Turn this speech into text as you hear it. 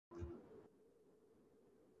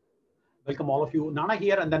Welcome all of you. Nana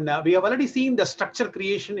here, and then we have already seen the structure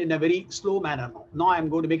creation in a very slow manner now. Now I'm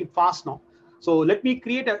going to make it fast now. So let me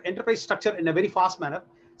create an enterprise structure in a very fast manner.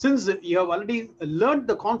 Since you have already learned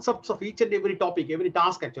the concepts of each and every topic, every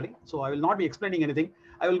task actually, so I will not be explaining anything.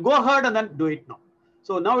 I will go ahead and then do it now.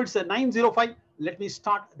 So now it's a 9:05. Let me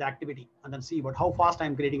start the activity and then see how fast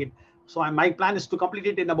I'm creating it. So my plan is to complete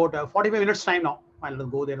it in about 45 minutes time now. Fine, let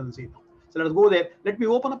us go there and see now. So let us go there. Let me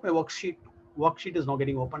open up my worksheet. Worksheet is now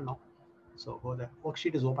getting open now. So go there.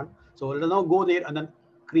 Worksheet is open. So let us now go there and then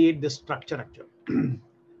create this structure actually.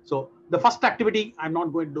 So the first activity I'm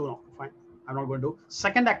not going to do now. Fine. I'm not going to do.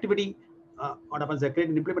 Second activity, what happens? I create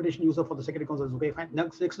an implementation user for the secondary console. Okay, fine.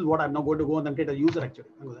 Next is what I'm now going to go and then create a user actually.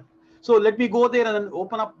 So let me go there and then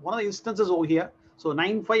open up one of the instances over here. So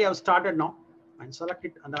 9.5 I've started now. And select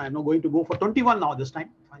it, and then I'm now going to go for 21 now this time.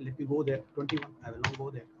 Fine, let me go there. 21. I will now go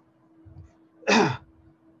there.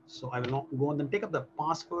 So I will now go and then take up the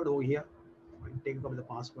password over here. Fine, take up the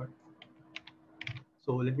password.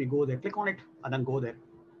 So let me go there. Click on it and then go there.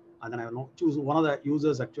 And then I will now choose one of the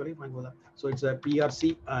users actually. Fine, go there. So it's a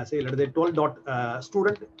PRC. Say let us say 12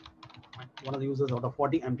 student. One of the users out of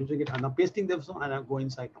 40. I'm choosing it and I'm pasting this and I'm going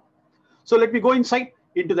inside now. So let me go inside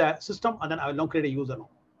into the system and then I will now create a user now.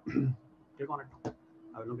 Click on it now.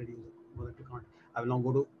 I will now create a user. Go there, click on it. I will now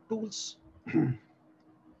go to tools. I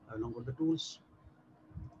will now go to the tools.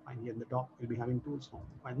 Fine, here in the top we'll be having tools now.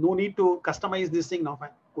 Fine. No need to customize this thing now. Fine.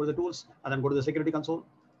 Go to the tools and then go to the security console.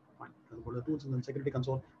 Fine. Go to the tools and then security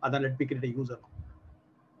console and then let me create a user now.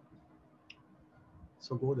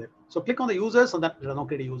 So go there. So click on the users and then let us now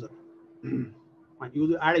create a user. Fine.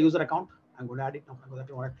 Add a user account. I'm going to add it now.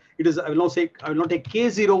 It is. I will now take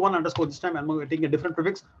K01 underscore this time. I'm taking a different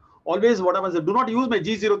prefix. Always what happens is do not use my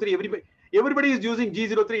G03. Everybody is using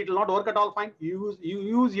G03. It will not work at all. Fine. You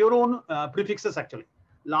use your own prefixes actually.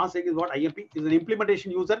 Last thing is what IMP is an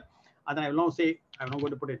implementation user. And then I will now say I'm not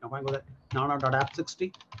going to put it now. I go that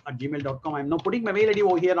nana.app60@gmail.com. I'm now putting my mail ID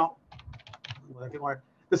over here now.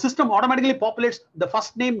 The system automatically populates the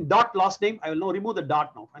first name dot last name. I will now remove the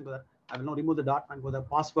dot now. Fine, go there. I will now remove the dot and go the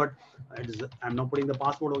password. I'm now putting the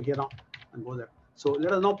password over here now and go there. So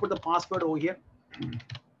let us now put the password over here.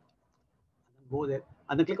 Go there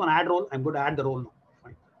and then click on add role. I'm going to add the role now.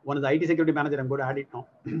 Fine. One is the IT security manager. I'm going to add it now.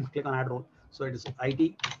 Click on add role. So it is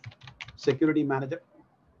IT security manager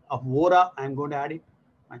of Vora. I'm going to add it.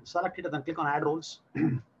 Fine. Select it and then click on add roles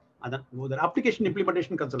and then go there. Application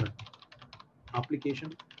implementation consultant.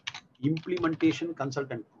 Application implementation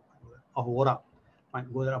consultant of Vora. Fine.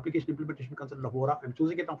 Go there. Application implementation consultant of Vora. I'm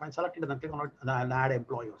choosing it now. Fine. Select it and then click on it and then I'll add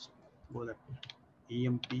employees. Go there.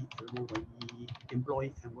 EMP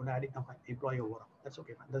employee. I'm going to add it now. Fine. Employee over. That's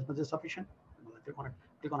okay. Fine. That's just sufficient. Click on it.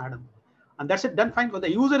 Click on add. And that's it. Done. Fine. When the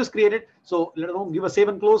user is created. So let us know. Give a save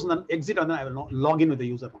and close and then exit and then I will now log in with the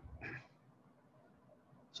user.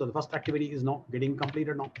 So the first activity is now getting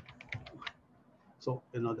completed now. So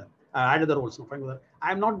you know that. I added the roles. No, fine with that.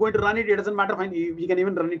 I'm not going to run it. It doesn't matter. Fine. You can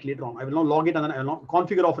even run it later on. I will now log it and then I will now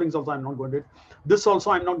configure offerings also. I'm not going to do it. This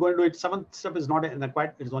also I'm not going to do it. Seventh step is not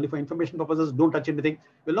required. It is only for information purposes. Don't touch anything.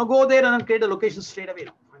 We'll now go there and then create a location straight away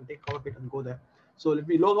now. And take out it and go there. So let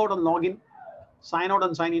me log out and log in. Sign out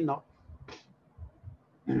and sign in now.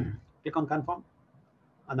 Click on confirm.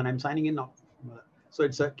 And then I'm signing in now. So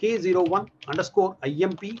it's a K01 underscore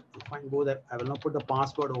IMP. Fine. Go there. I will now put the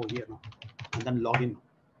password over here now. And then log in.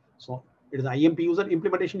 So it is IMP user,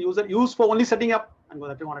 implementation user, used for only setting up. And go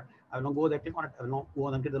there, click on it. I will now go there, click on it. I will now go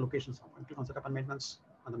and get the locations. And click on setup and maintenance,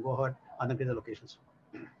 and then go ahead and then get the locations.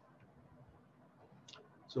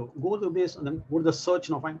 So go to the base and then go to the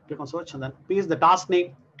search now. Fine, click on search and then paste the task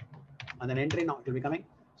name and then enter it now. It will be coming.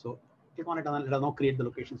 So click on it and then let us now create the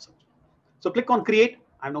location search. So click on create.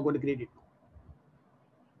 I'm now going to create it.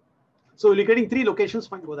 So we'll be creating 3 locations.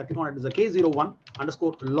 Fine, go there, click on it. Is a K01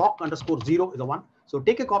 underscore lock underscore 0 is the one. So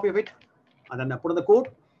take a copy of it and then put in the code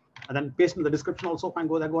and then paste in the description also. Fine,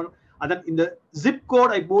 go there, go on. And then in the zip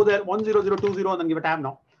code, I go there 10020 and then give a tab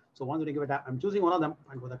now. So 100 give a tab. I'm choosing one of them.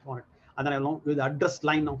 Fine, go there, click on it. And then I will with the address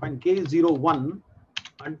line now. Fine, K01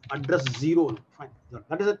 and address 0. Fine,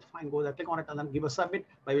 that is it. Fine, go there, click on it and then give a submit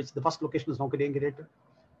by which the first location is now getting created.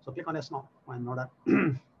 So click on yes now. Fine, not that.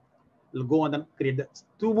 We'll go and then create the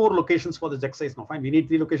 2 more locations for this exercise now. Fine, we need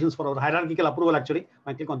 3 locations for our hierarchical approval actually.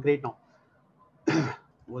 Fine, click on create now.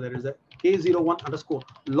 Oh, there is a K01 underscore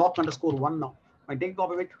lock underscore 1 now. Fine, take a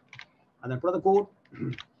copy of it and then put in the code,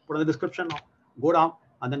 put in the description now. Go down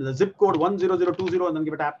and then the zip code 10020 and then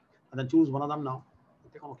give a tab and then choose one of them now.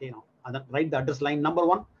 Click on OK now and then write the address line number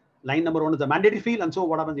 1. Line number 1 is the mandatory field, and so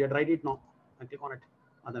what happens? You write it now and click on it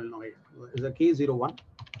and then we'll know it is a K01.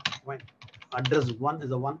 Fine. Address 1 is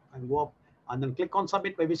the one and go up and then click on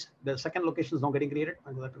submit, by which the second location is now getting created,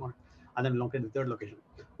 and then we'll locate the third location.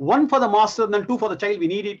 One for the master, and then two for the child. We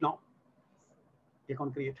need it now. Click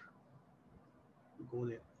on create. Go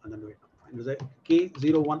there and then do it. There's a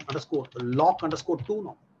K01 underscore lock underscore 2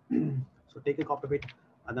 now. So take a copy of it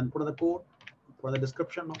and then put on the code, put on the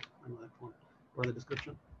description now. Put on the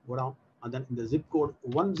description, go down, and then in the zip code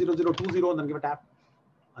 10020, and then give a tap,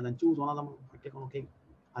 and then choose one of them. Click on OK,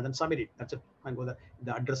 and then submit it. That's it. And go there.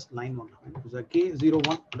 The address line one. It's a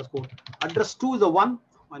K01 underscore address 2 is the one.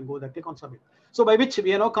 And go there. Click on submit. So by which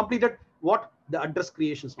we have now completed what the address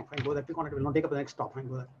creations now. Fine, go there. Click on it. We'll now take up the next stop. Fine,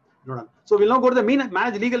 go there. No done. So we'll now go to the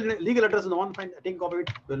manage legal address in the one. Fine, take a copy of it.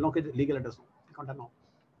 We'll now create the legal address now. Click on that now.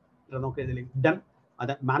 We'll now create the link. Done. And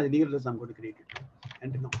then manage legal address. I'm going to create it.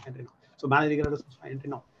 Enter now. Enter now. So manage legal address. Enter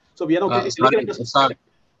now. So we are now creating legal address.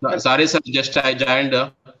 Sorry, sir. Just I joined.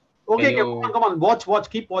 Okay, come on. Watch.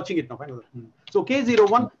 Keep watching it now. Fine. So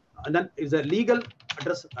K01, and then is a legal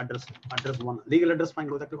address one. Legal address. Fine.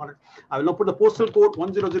 Go there. Click on it. I will now put the postal code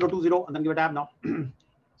 10020, and then give a tab now.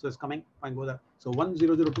 So it's coming. Fine. Go there. So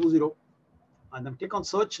 10020, and then click on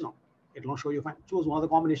search now. It will show you. Fine. Choose one of the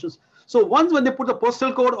combinations. So once when they put the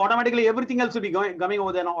postal code, automatically everything else will be coming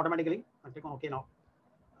over there now automatically. And click on OK now.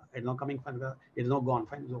 It's now coming. Fine. It is now gone.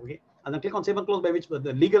 Fine. It's okay. And then click on save and close, by which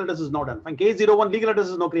the legal address is now done. Fine. K01 legal address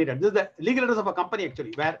is now created. This is the legal address of a company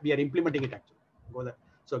actually, where we are implementing it actually. Go there.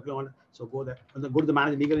 So click on it. So go there. And then go to the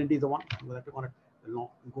manage legal entity is the one. Go there. Click on it.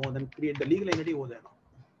 Now go and then create the legal entity over there now.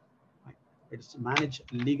 Fine. It's manage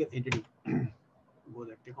legal entity. Go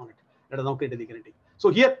there. Click on it. Let us now create a legal entity. So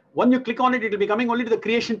here, when you click on it, it will be coming only to the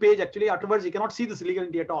creation page. Actually, afterwards you cannot see this legal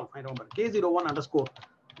entity at all. Fine. Remember K01 underscore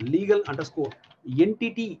legal underscore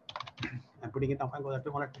entity. I'm putting it now. Fine. Go there.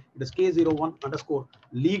 Click on it. It is K01 underscore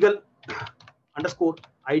legal underscore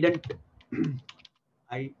ident.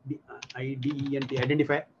 IDENT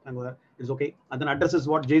identifier. And go there. It's okay. And then address is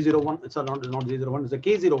what? J01. It's not J01. It's a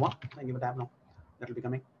K01. I give a tab now. That will be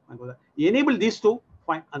coming. And go there. You enable these two.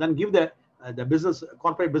 Fine. And then give the business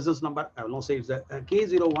corporate business number. I will now say it's the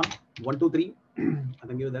K01-123, and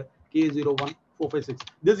then give the K01-456.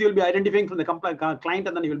 This you will be identifying from the client,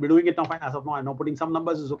 and then you will be doing it now. Fine. As of now, I'm now putting some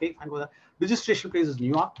numbers. Is okay. Fine. Go there. Registration place is New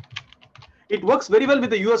York. It works very well with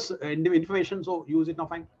the US information, so use it now.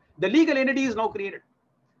 Fine. The legal entity is now created.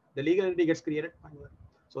 The legal entity gets created. Fine.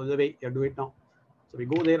 So the way you do it now. So we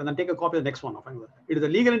go there and then take a copy of the next one. Now. Fine. It is the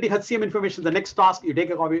legal entity HCM information. The next task you take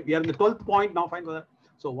a copy. We are in the 12th point now. Fine. Go there.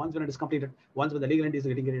 So once when it is completed, once when the legal entity is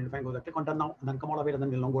getting created, fine, go there, click on done now, and then come out of it, and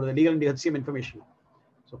then we'll now go to the legal entity HCM information now.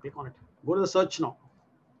 So click on it, go to the search now,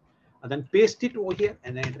 and then paste it over here,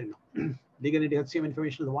 and then enter it now. Legal entity HCM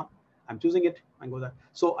information is the one. I'm choosing it, and go there.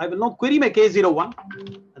 So I will now query my K01,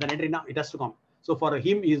 and then enter it now. It has to come. So for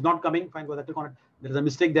him, he is not coming. Fine, go there, click on it. There is a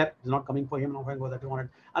mistake there. It's not coming for him now. Fine, go there, click on it.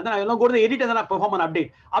 And then I will now go to the edit, and then I perform an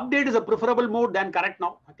update. Update is a preferable mode than correct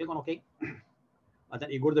now. I click on OK. And then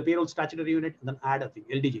you go to the payroll statutory unit and then add a thing,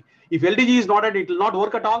 LDG. If LDG is not added, it will not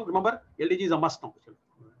work at all. Remember, LDG is a must now.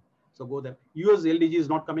 So go there. US LDG is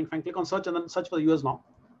not coming. Fine, click on search and then search for the US now.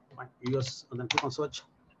 Fine, US and then click on search.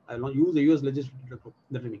 I will not use the US legislative.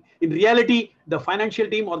 In reality, the financial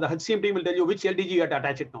team or the HCM team will tell you which LDG you have to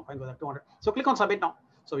attach it now. Fine, go there. 200. So click on submit now.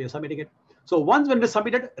 So we are submitting it. So once when it is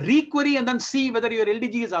submitted, re-query and then see whether your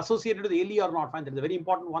LDG is associated to the LE or not. Fine, that is a very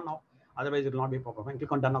important one now. Otherwise, it will not be proper. Fine,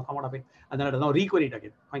 click on done now, come out of it, and then it is now re-query it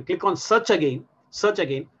again. Fine, click on search again,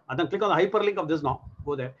 and then click on the hyperlink of this now.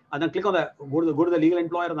 Go there, and then click on the go to the legal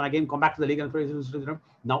employer, and then again come back to the legal employer.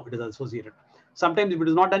 Now it is associated. Sometimes if it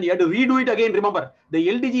is not done, you have to redo it again. Remember, the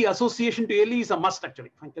LDG association to LE is a must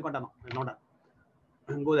actually. Fine, click on done now. It's not done.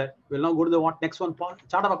 And go there. We'll now go to the next one.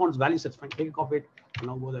 Chart of accounts value sets. Fine, take a copy of it. And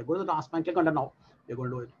now go there. Go to the task. Fine, click on done now. You're going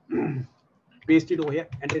to do it. Paste it over here.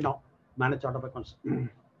 Enter it now. Manage chart of accounts.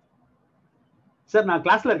 Sir, நான்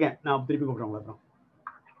கிளாஸ்ல இருக்கேன். நான் திருப்பி கூப்பிடுறேன் அப்புறம்.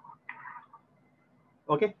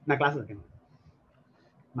 Okay, நான் கிளாஸ்ல இருக்கேன்.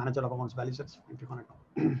 Manager of accounts value sets. Click on it.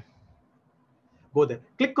 Go there.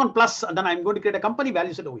 Click on plus, and then I'm going to create a company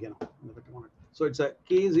value set over here now. So it's a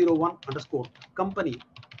K01 underscore company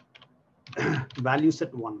value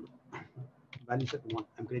set 1. Value set 1.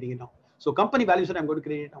 I'm creating it now. So company value set, I'm going to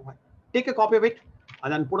create it now. Take a copy of it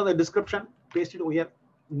and then put on the description. Paste it over here.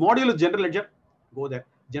 Module is general ledger. Go there.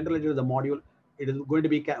 General ledger is the module. It is going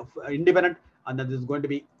to be independent, and then this is going to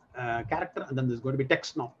be character, and then this is going to be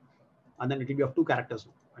text now, and then it will be of 2 characters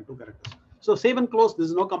and 2 characters. So save and close. This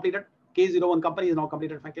is now completed. K01 company is now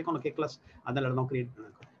completed. If I click on OK plus, and then I'll now create.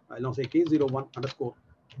 I'll now say K01 underscore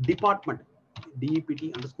department DEPT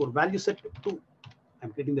underscore value set 2.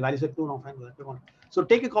 I'm creating the value set 2 now. Fine. So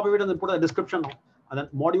take a copy of it and then put a description now, and then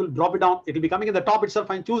module, drop it down. It will be coming in the top itself.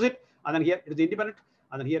 Fine, choose it, and then here it is independent.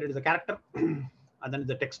 and then here it is a character, and then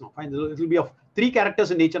the text now. Fine. It will be of 3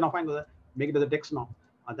 characters in nature now. Fine. Make it as a text now,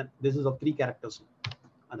 and then this is of 3 characters.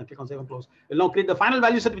 And then click on save and close. We'll now create the final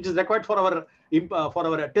value set which is required for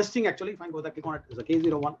our testing actually. Fine. Go there. Click on it. It's a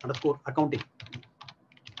K01 underscore accounting.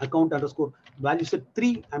 Account underscore value set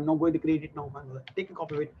 3. I'm now going to create it now. Fine. Go there. Take a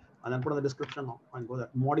copy of it and then put on the description now. Fine. Go there.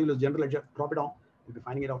 Module is general ledger. Drop it down. You'll be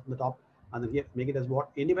finding it out from the top. And then here make it as what?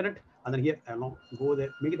 Independent. And then here I'll now go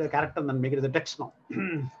there. Make it a character and then make it as a text now.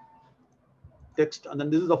 Text. And then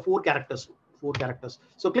this is the 4 characters. 4 characters.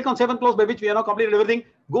 So click on save and close, by which we have now completed everything.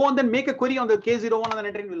 Go on then make a query on the K01 and then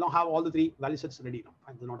enter it. We'll now have all the 3 value sets ready now.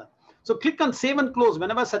 Fine, not done. So click on save and close.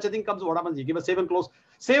 Whenever such a thing comes, what happens? You give a save and close.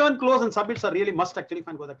 Save and close and submits are really must actually.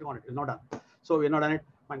 Fine, go there, click on it. It's not done. So we're not done it.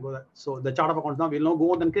 Fine, go there. So the chart of accounts now we'll now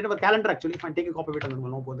go on and create our calendar actually. Fine, take a copy of it and then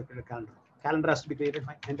we'll now go and create a calendar. Calendar has to be created.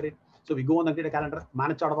 Fine, enter it. So we go on and create a calendar.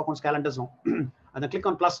 Manage chart of accounts calendars now. And then click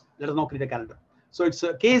on plus. Let us now create a calendar. So it's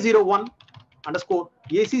K01 underscore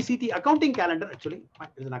ACCT accounting calendar actually. Fine,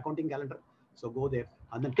 it is an accounting calendar. So go there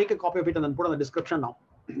and then take a copy of it and then put on the description now.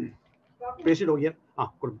 Paste it over here.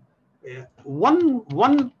 Good.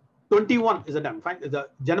 1/1/21 is a done. Fine. The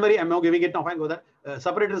January I'm now giving it now. Fine. Go there.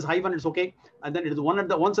 Separator is hyphen. It's okay. And then it is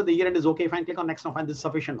once at the year end is okay. Fine. Click on next now. Fine. This is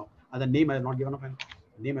sufficient now. And the name I have not given up. Fine.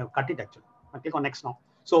 Name I have cut it actually. Fine. Click on next now.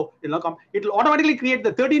 So it will now come. It will automatically create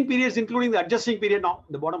the 13 periods, including the adjusting period now.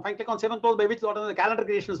 The bottom. Fine. Click on save and close, by which the calendar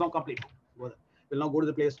creation is now complete. Go there. We'll now go to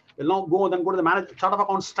the place. We'll now go to the manage chart of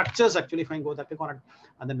account structures actually. Fine. Go there. Click on it.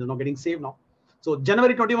 And then it's now getting saved now. So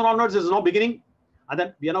January 21 onwards is now beginning. And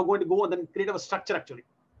then we are now going to go and then create our structure actually.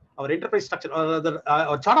 Our enterprise structure or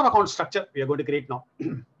our chart of account structure we are going to create now.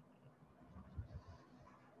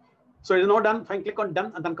 So it is now done. Fine. Click on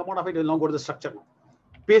done and then come out of it. We'll now go to the structure now.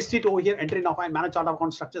 Paste it over here. Enter it now. Fine. Manage chart of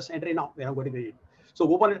account structures. Enter it now. We are now going to create it. So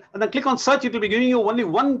open it and then click on search. It will be giving you only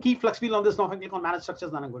one key flux field on this now. Fine. Click on manage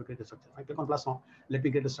structures. Then I'm going to create a structure. Fine. Click on plus now. Let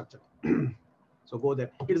me create a structure. So go there.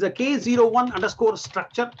 It is a K01 underscore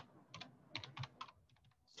structure.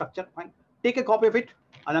 Fine. Take a copy of it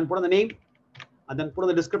and then put on the name and then put on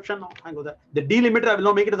the description now. Fine, go there. The delimiter I will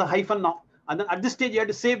now make it as a hyphen now. And then at this stage you have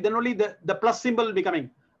to save. Then only the plus symbol will be coming.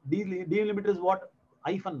 Delimiter is what?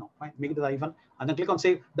 Hyphen now. Fine. Make it as a hyphen and then click on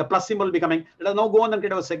save. The plus symbol will be coming. Let us now go on and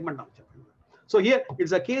create our segment now. So here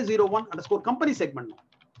it's a K01 underscore company segment now.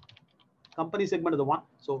 Company segment is the one.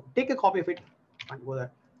 So take a copy of it. Fine, go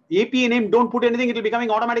there. API name, don't put anything. It will be coming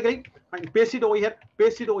automatically. Fine. Paste it over here.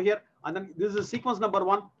 Paste it over here. And then this is sequence number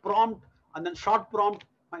 1, prompt, and then short prompt.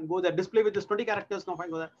 Fine, go there. Display with this 20 characters now. Fine,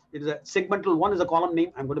 go there. It is a segmental 1 is a column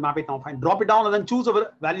name. I'm going to map it now. Fine, drop it down and then choose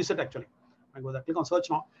our value set actually. Fine, go there. Click on search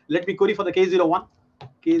now. Let me query for the K01.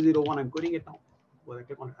 K01, I'm querying it now. Go there.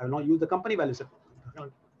 Click on it. I will now use the company value set.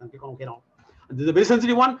 And click on OK now. And this is a very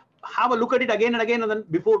sensitive one. Have a look at it again and again and then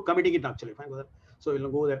before committing it actually. Fine, go there. So we'll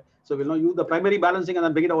go there. So we'll now use the primary balancing and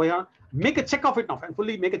then bring it over here. Make a check of it now. Fine,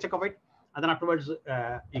 fully make a check of it. And then afterwards,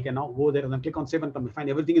 you can now go there and then click on save and come. Fine,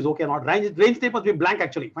 everything is okay or not. Range state must be blank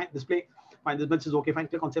actually. Fine, display. Fine, this much is okay. Fine,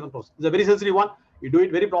 click on save and close. It's a very sensitive one. You do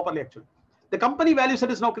it very properly actually. The company value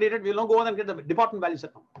set is now created. We'll now go on and get the department value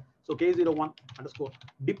set now. So K01 underscore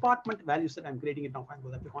department value set. I'm creating it now. Fine, go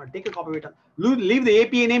there. Click on it. Take a copy of it. Leave the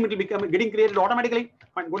API name. It will be getting created automatically.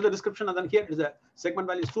 Fine, go to the description and then here is the segment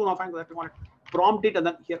value is 2 now. Fine, go there. Click on it. Prompt it and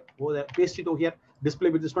then here go there. Paste it over here.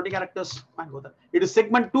 Display with this 20 characters. Fine, go there. It is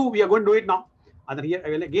segment 2. We are going to do it now. And then here I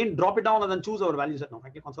will again drop it down and then choose our value set now. I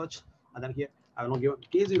click on search and then here I will now give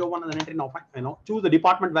K01 and then enter it now. Fine, choose the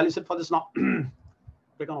department value set for this now.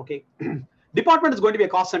 Click on OK. Department is going to be a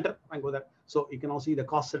cost center. Fine, go there. So you can now see the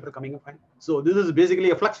cost center coming up. Fine. So this is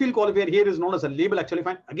basically a flux field qualifier. Here is known as a label actually.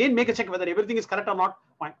 Fine. Again, make a check whether everything is correct or not.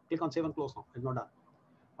 Fine. Click on save and close now. It's not done.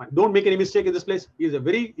 Fine. Don't make any mistake in this place. It is a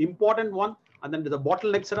very important one. And then there's a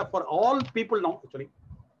bottleneck setup for all people now actually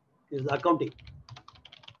is accounting.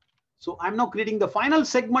 So I'm now creating the final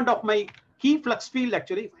segment of my key flux field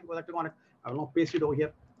actually. Fine, go there, click on it. I will now paste it over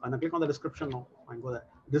here and then click on the description now. Fine, go there.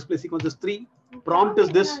 Display sequence is 3. Prompt is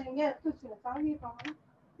this.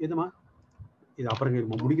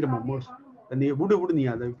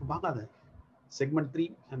 Segment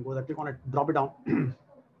 3 and go there, click on it, drop it down.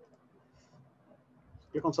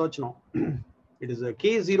 Click on search now. It is a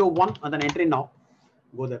K01 and then enter it now.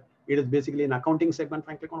 Go there. It is basically an accounting segment.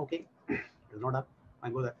 Fine, click on OK. It is not done.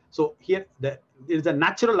 Fine, go there. So here there is a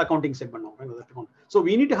natural accounting segment now. Fine, go there, click on. So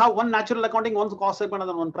we need to have one natural accounting, one cost segment, and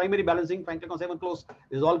then one primary balancing. Fine, click on save and close.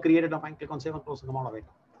 It is all created now. Fine, click on save and close and come out of it.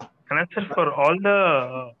 Can I say for all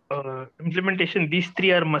the implementation, these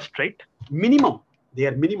 3 are must, right? Minimum. They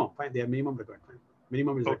are minimum. Fine, they are minimum required. Fine.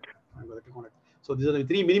 Minimum is okay. Fine, go there, click on it. So these are the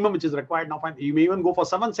 3 minimum which is required now. Fine. You may even go for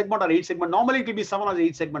 7 segment or 8 segment. Normally it will be 7 or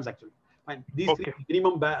 8 segments actually. Fine. These Okay. three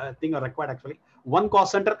minimum thing are required actually. One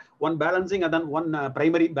cost center, one balancing, and then one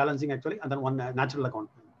primary balancing actually, and then one natural account.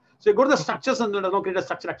 So you go to the structures and create a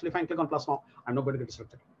structure actually. Fine. Click on plus now. I'm not going to get a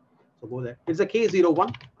structure. So go there. It's a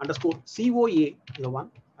K01 underscore COA01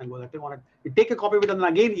 and go there. Click on it. You take a copy of it and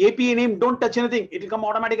then again API name. Don't touch anything. It will come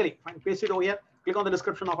automatically. Fine. Paste it over here. Click on the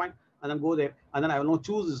description now. Fine. And then go there. And then I will now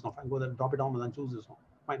choose this now. Fine. Go there. Drop it down and then choose this now.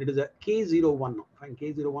 Fine. It is a K01 now. Fine.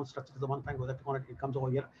 K01 structure is the one. Fine. Go there. Click on it. It comes over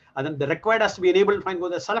here. And then the required has to be enabled. Fine. Go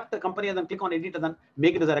there. Select the company and then click on edit and then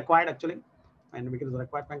make it as a required actually. And make it as a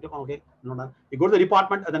required. Fine. Click on OK. No done. You go to the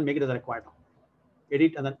department and then make it as a required now.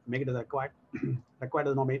 Edit and then make it as a required. Required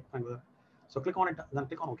is now made. Fine. Go there. So click on it, and then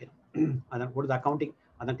click on OK. And then go to the accounting,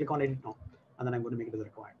 and then click on edit now. And then I'm going to make it as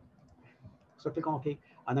required. So click on OK,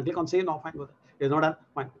 and then click on save now. Fine, go there. It's not done.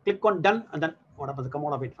 Fine. Click on done, and then what happens? Come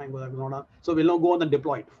out of it. Fine, go there. It's not done. So we'll now go on and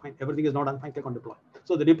deploy it. Fine. Everything is not done. Fine. Click on deploy.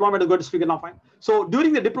 So the deployment is going to figure now. Fine. So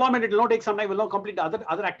during the deployment, it will now take some time. We'll now complete the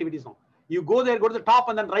other activities now. You go there, go to the top,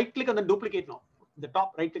 and then right click and then duplicate now. The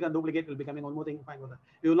top right click and duplicate will be coming one more thing. Fine, go there.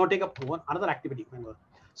 You will now take up another activity. Fine, go there.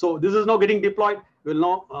 So this is now getting deployed. We will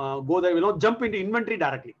now go there. We will now jump into inventory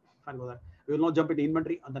directly. Fine, go there. We will now jump into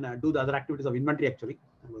inventory and then do the other activities of inventory actually.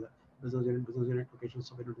 Fine, go there. Business unit,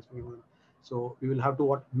 locations. So we will have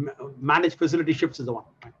to manage facility shifts is the one.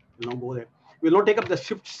 Fine. We will now go there. We will now take up the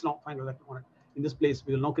shifts now. Fine, go there. In this place,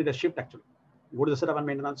 we will now create a shift actually. Go to the setup and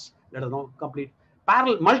maintenance. Let us now complete.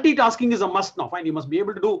 Parallel multitasking is a must now. Fine, you must be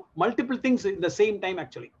able to do multiple things in the same time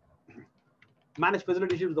actually. Manage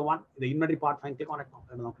facility shift is the one. The inventory part, fine, click on it now.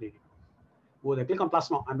 I'm not creating. Go there, click on plus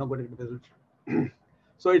now. I'm not going to get the facility.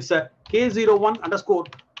 So it's a K01 underscore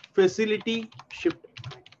facility shift.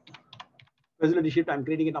 Facility shift, I'm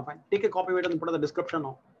creating it now. Fine. Take a copy of it and put in the description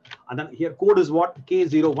now. And then here code is what?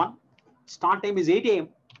 K01. Start time is 8 a.m.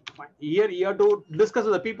 Fine. Here you have to discuss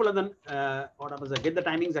with the people and then what happens? Get the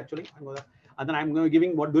timings actually. And then I'm going to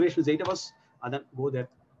giving what duration is 8 hours. And then go there.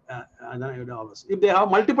 And then hours. If they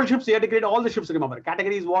have multiple shifts, you have to create all the shifts. Remember,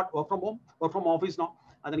 category is what? Work from home, work from office now.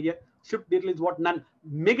 And then here, shift detail is what? None.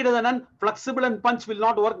 Make it as a none. Flexible and punch will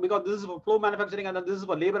not work because this is for flow manufacturing and then this is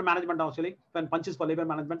for labor management actually. When punch is for labor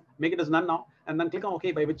management, make it as none now. And then click on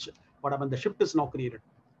OK, by which what happened? The shift is now created.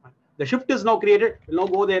 The shift is now created. We'll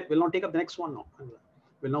now go there. We'll now take up the next one now.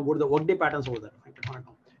 We'll now go to the workday patterns over there. Fine, click on it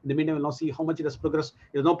now. In the meantime, we'll now see how much it has progressed.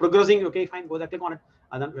 It is now progressing. Okay, fine. Go there, click on it.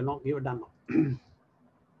 And then we'll now give it done now.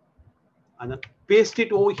 And then paste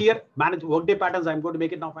it over here. Manage workday patterns. I'm going to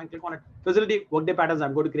make it now. Fine. Click on it. Facility workday patterns.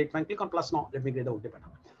 I'm going to create. Fine. Click on plus now. Let me create a workday pattern.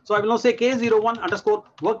 So I will now say K01 underscore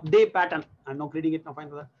workday pattern. I'm now creating it now. Fine.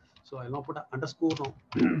 So I'll now put an underscore now.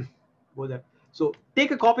 Go there. So take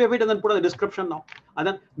a copy of it and then put in the description now. And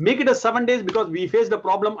then make it as 7 days because we faced the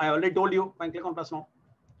problem. I already told you. Fine. Click on plus now.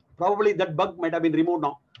 Probably that bug might have been removed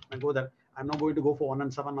now. And go there. I'm now going to go for 1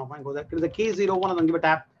 and 7 now. Fine. Go there. It is a K01 and then give a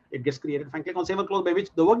tab. It gets created. Fine. Click on save and close by which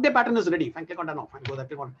the workday pattern is ready. Fine. Click on that now. Fine. Go there.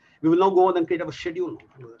 Click on it. We will now go and then create a schedule now.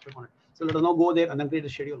 Fine. Go there. Click on it. So let us now go there and then create a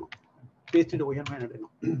schedule now. Paste it over here. Fine. Now.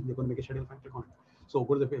 You're going to make a schedule. Fine. Click on it. So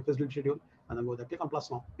go to the facility schedule and then go there. Click on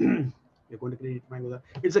plus now. You're going to create it. Fine. Go there.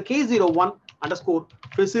 It's a K01 underscore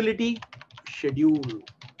facility schedule.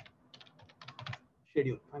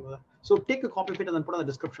 Schedule. Fine. Go there. So take a copy of it and then put on the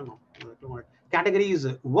description now. Click on it. Category is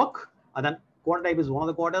work and then quarter type is one of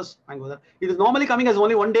the quarters. Fine, go there. It is normally coming as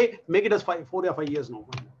only 1 day. Make it as 4 or 5 years now.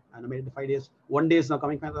 And I made it 5 days. 1 day is now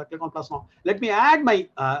coming. Fine, click on plus now. Let me add my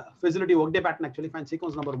facility workday pattern actually. Fine,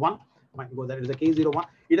 sequence number 1. Fine, go there. It is a K01.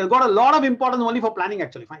 It has got a lot of importance only for planning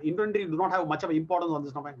actually. Fine, inventory do not have much of importance on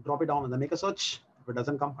this now. Fine, drop it down and then make a search. If it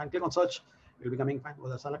doesn't come, fine, click on search. It will be coming. Fine, go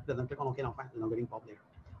there, select and then click on OK now. Fine, it's now getting populated.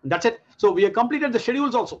 And that's it. So we have completed the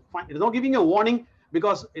schedules also. Fine, it is now giving a warning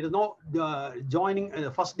because it is now joining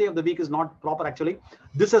the first day of the week is not proper actually.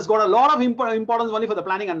 This has got a lot of importance only for the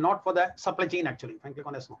planning and not for the supply chain actually. Fine, click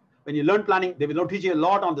on this now. When you learn planning, they will now teach you a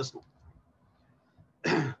lot on this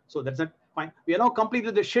now. So that's it. Fine. We are now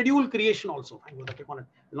completed the schedule creation also. Fine, go there, click on it.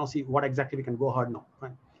 We'll now see what exactly we can go ahead now.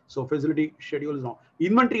 Fine. So facility schedule is now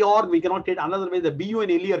inventory org. We cannot create another way. The BU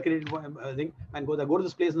and LE are created thing and go there. Go to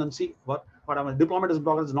this place and then see what our deployment is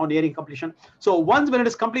progress is now nearing completion. So once when it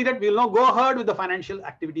is completed, we will now go ahead with the financial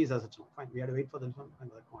activities as such. Fine. We have to wait for this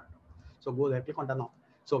one. So go there. Click on that now.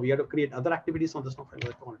 So we have to create other activities on this now.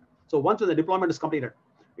 So once when the deployment is completed,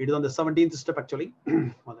 it is on the 17th step actually.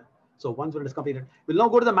 So once when it is completed, we'll now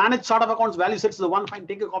go to the manage chart of accounts value sets is the one. Fine.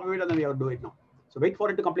 Take a copy of it and then we have to do it now. So wait for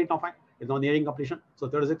it to complete now. Fine. It's now nearing completion. So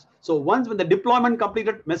 36. So once when the deployment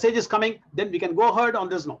completed, message is coming, then we can go ahead on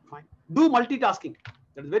this now. Fine. Do multitasking.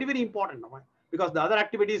 That is very, very important now. Fine. Because the other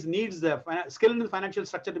activities needs the skill in the financial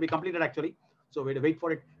structure to be completed actually. So we have to wait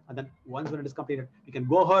for it. And then once when it is completed, we can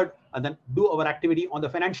go ahead and then do our activity on the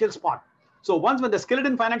financials part. So once when the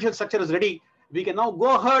skeleton financial structure is ready, we can now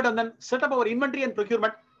go ahead and then set up our inventory and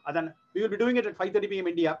procurement, and then we will be doing it at 5:30 p.m.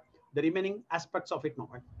 India. The remaining aspects of it now,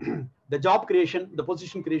 right? The job creation, the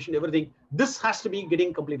position creation, everything. This has to be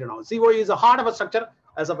getting completed now. COE is a heart of a structure,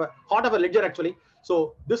 as of a heart of a ledger actually.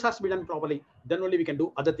 So this has to be done properly. Then only we can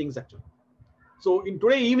do other things actually. So in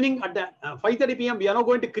today evening at the 5:30 p.m. we are now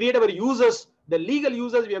going to create our users, the legal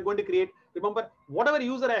users we are going to create. Remember, whatever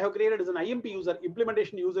user I have created is an IMP user.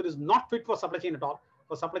 Implementation user is not fit for supply chain at all.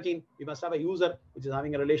 For supply chain, we must have a user which is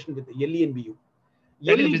having a relation with LE and BU.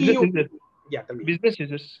 That is business users. Yeah, tell me. Business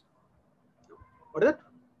users. What is that?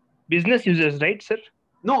 Business users, right, sir?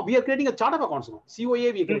 No, we are creating a chart of accounts now. COA we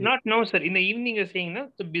are creating. Not now, sir. In the evening, you're saying, no?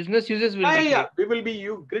 The business users will be Yeah, we will be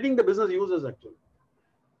creating the business users actually.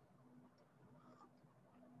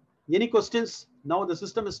 Any questions? Now the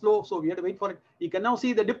system is slow, so we have to wait for it. You can now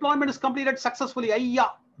see the deployment is completed successfully.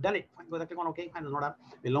 Done it. Fine, go there, click on OK. Fine, not done.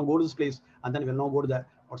 We'll now go to this place, and then we'll now go to the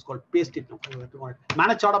what's called paste it now. Fine, go there, click on it.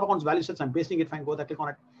 Manage chart of accounts value sets. I'm pasting it. Fine, go there, click on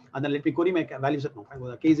it, and then let me query my value set now. Fine, go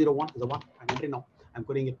there. K01 is a 1. I'm entering now. I'm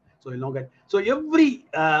querying it. So we'll now get. So every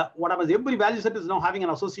what happens? Every value set is now having an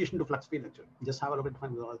association to flux field actually. Just have a look at.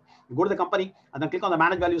 Fine, you go to the company and then click on the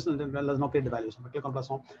manage values, and then let's now create the values. Click on plus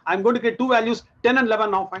now. I'm going to create two values, 10 and 11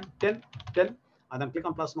 now. Fine, 10, 10. And then click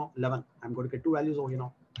on plus now, 11. I'm going to get two values over here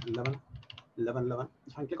now, 11, 11, 11.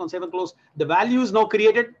 Fine, click on save and close. The value is now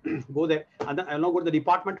created. Go there. And then I'll now go to the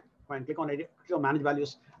department. Fine, click on edit, click on manage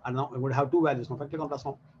values. And now I'm going to have two values now. Fine, click on plus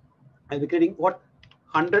now. I'll be creating what?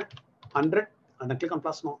 100, 100. And then click on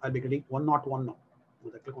plus now. I'll be creating 101 now. Go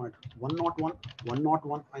there, click on it. 101,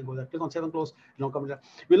 101. Fine, go there. Click on save and close. Now come there.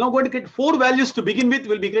 We're now going to create 4 values to begin with.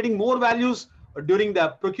 We'll be creating more values during the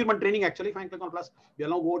procurement training actually. Fine, click on plus. We are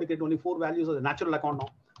now going to get only 4 values of the natural account now.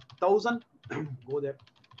 1000, go there.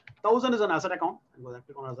 1000 is an asset account. And go there,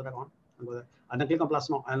 click on asset account. And go there. And then click on plus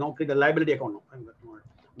now. I'll now create a liability account now. Fine,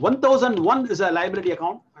 1001 is a liability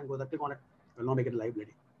account. And go there, click on it. We'll now make it a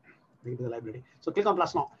liability. Make it a liability. So click on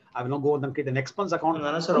plus now. I will now go and then create an expense account.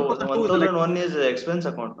 No, sir, 1001 is expense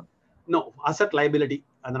account. No, asset liability,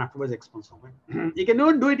 and then afterwards expense. You can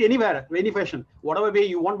do it anywhere, any fashion, whatever way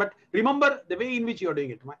you want. But remember the way in which you are doing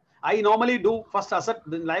it. I normally do first asset,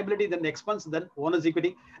 then liability, then expense, then owner's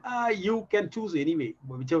equity. You can choose any way,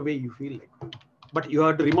 whichever way you feel like. But you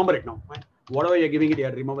have to remember it now. Whatever you're giving it, you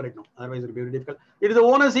have to remember it now. Otherwise, it will be very difficult. It is the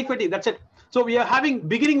owner's equity. That's it. So we are having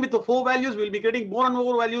beginning with the 4 values. We'll be getting more and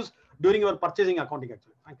more values during our purchasing accounting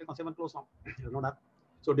actually. Fine, click on save and close now. Not that.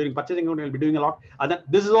 So during purchasing, we'll be doing a lot. And then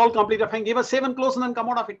this is all completed. Fine, give us save and close and then come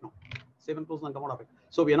out of it now. Save and close and then come out of it.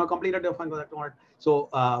 So we are now completed. Fine, so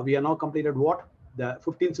we are now completed what? The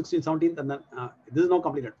 15th, 16th, 17th, and then this is now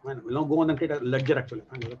completed. Fine, we'll now go on and create a ledger actually.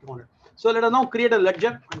 Fine, go on it. So let us now create a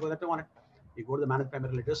ledger. Fine, go on it. You go to the manage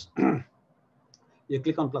primary ledgers. You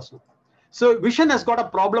click on plus now. So Vision has got a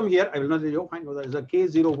problem here. I will not you. Fine, go there. Is a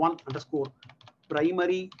K01 underscore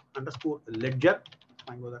primary underscore ledger.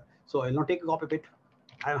 Fine, go there. So I'll now take a copy of it.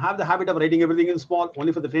 I have the habit of writing everything in small,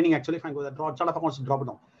 only for the training actually. Fine, go there. Draw chart of accounts, drop it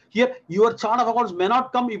down. Here, your chart of accounts may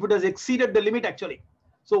not come if it has exceeded the limit actually.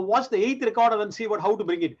 So watch the 8th record and then see how to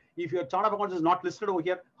bring it. If your chart of accounts is not listed over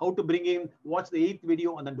here, how to bring in, watch the 8th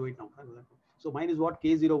video and then do it now. So mine is what?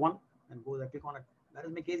 K01 and go there, click on it. That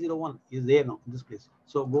is my K01 is there now in this place.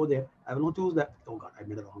 So go there. I will not choose that. Oh God, I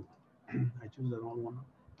made a wrong one. I choose the wrong one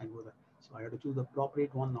and go there. So I have to choose the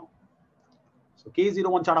appropriate one now. So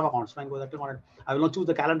K01 chart of accounts. Fine, go there, click on it. I will not choose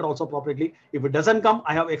the calendar also appropriately. If it doesn't come,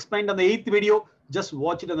 I have explained on the 8th video. Just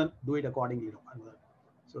watch it and then do it accordingly.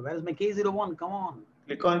 So where is my K01? Come on.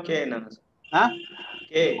 Click on K. Huh?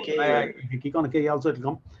 K. If you click on K also, it will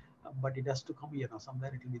come. But it has to come here now.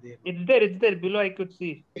 Somewhere it will be there. It's there. Below I could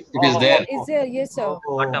see. It is there. Is there? Yes, sir.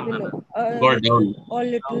 Bottom. Below. Go down. Or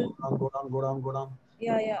little. Go down.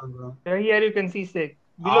 Yeah. Here you can see, say,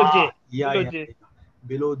 below J. J.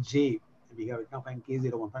 Below J. We have it now. Fine,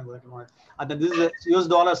 K01. Fine, go there. And then this is a US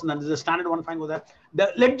dollars, and then this is a standard one. Fine, go there.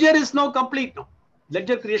 The ledger is now complete now.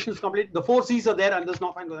 Ledger creation is complete. The 4 C's are there, and this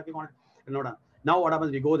now fine. Go there. Click on it. Not done. Now what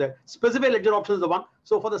happens? We go there. Specify ledger option is the one.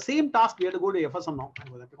 So for the same task, we have to go to FSM now. And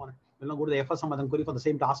go there. Click on it. We'll now go to the FSM and then query for the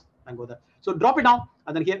same task and go there. So drop it down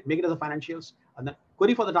and then here make it as a financials and then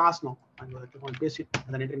query for the task now. And go there. Click on paste it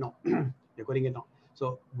and then enter it now. You're querying it now.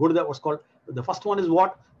 So go to the what's called the first one is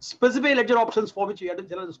what? Specify ledger options for which you have to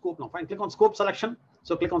tell the scope now. Fine. Click on scope selection.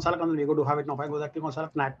 So click on select and then we go to have it now. Fine. Go there. Click on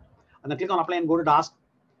select and add. And then click on apply and go to task.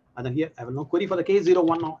 And then here I will now query for the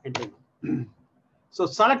K01 now. Enter it now. So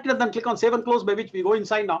select it and then click on save and close by which we go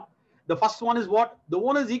inside now. The first one is what? The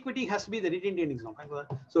owner's equity has to be the retained earnings now.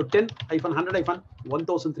 So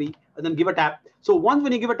 10-100-1003 and then give a tab. So once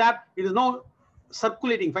when you give a tab, it is now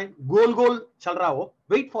circulating. Fine. Goal chal raha ho.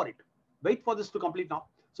 Wait for it. Wait for this to complete now.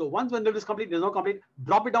 So once when it is complete, there's no complete,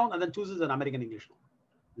 drop it down and then chooses an American English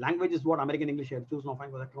now. Language is what American English here. Choose now,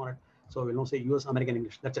 fine, go that on it. So we'll now say US American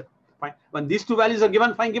English. That's it. Fine. When these two values are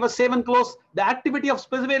given, fine, give us save and close. The activity of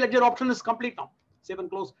specify ledger option is complete now. Save and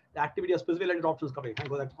close. The activity of specify ledger option is complete. Fine,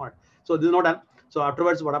 go that on it. So this is not done. So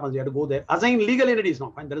afterwards, what happens? You have to go there. Assign legal entities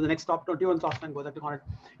now. Fine. There is the next top 21 task. Fine, go that on it.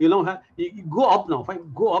 You know, you go up now.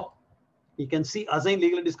 Fine, go up. You can see assign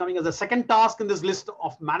legal entities coming as a second task in this list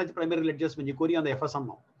of manage primary ledgers when you query on the FSM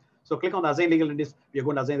now. So click on the assign legal entities. We are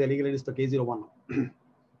going to assign the legal entities to K01 now.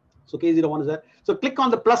 So K01 is there. So click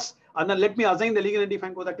on the plus and then let me assign the legal entity.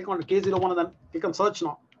 Fine, go there. Click on K01 and then click on search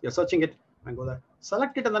now. You're searching it. Fine, go there.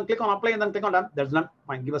 Select it and then click on apply and then click on done. There's none.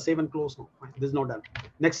 Fine, give a save and close now. Fine, this is not done.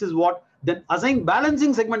 Next is what? Then assign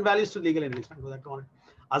balancing segment values to legal entities. Fine, go there. Click on it.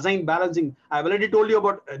 Assign balancing. I've already told you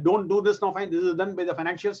about don't do this now. Fine, this is done by the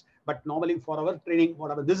financials, but normally for our training,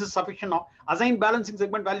 whatever, this is sufficient now. Assign balancing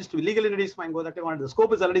segment values to legal entities. Fine, go there. Click on it. The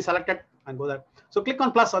scope is already selected and go there. So click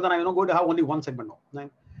on plus and then I'm going to have only one segment now.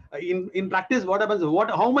 Fine. In practice, what happens?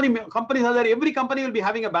 How many companies are there? Every company will be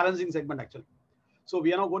having a balancing segment actually. So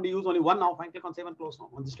we are not going to use only one now. Fine, click on save and close now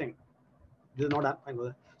on this string. This is not done. Fine, go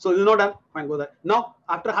there. So this is not done. Fine, go there. Now,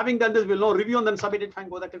 after having done this, we'll now review and then submit it. Fine,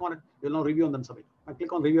 go there. Click on it. We'll now review and then submit. Fine,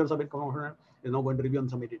 click on review and submit. Come on, you're now going to review and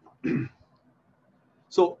submit it now.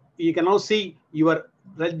 So you can now see your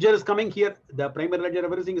ledger is coming here. The primary ledger,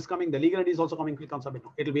 everything is coming. The legal entity is also coming. Click on submit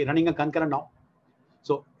now. It will be running a concurrent now.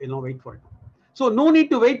 So you'll now wait for it. So no need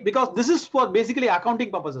to wait because this is for basically accounting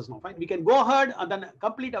purposes now. Fine, we can go ahead and then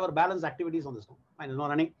complete our balance activities on this now. Fine, it's not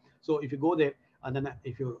running. So if you go there and then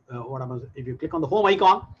if you what happens? If you click on the home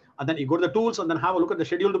icon and then you go to the tools and then have a look at the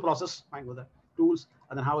scheduled process. Fine, go there. Tools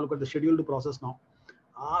and then have a look at the scheduled process now.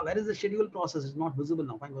 Where is the scheduled process? It's not visible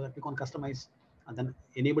now. Fine, go there. Click on customize and then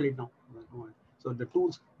enable it now. So the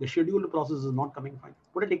tools, the scheduled process is not coming. Fine.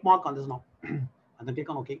 Put a tick mark on this now and then click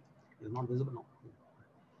on OK. It's not visible now.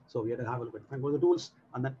 So we have to have a look at it. Fine, go to the tools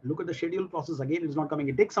and then look at the schedule process again. It's not coming.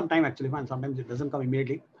 It takes some time actually. Fine. Sometimes it doesn't come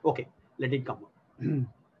immediately. Okay, let it come.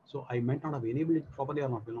 So I might not have enabled it properly or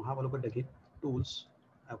not. We'll now have a look at the again. Tools.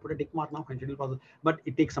 I put a tick mark now. Fine, schedule process, but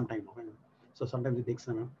it takes some time now. Fine. So sometimes it takes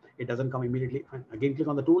some time. It doesn't come immediately. Fine. Again, click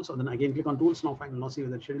on the tools and then again click on tools now. Fine. We'll now see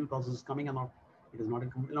whether the schedule process is coming or not. It is not.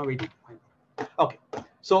 Now waiting. Fine. Okay.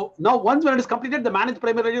 So now once when it is completed, the managed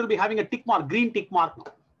primary ledger will be having a tick mark, green tick mark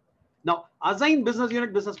now. Now, assign business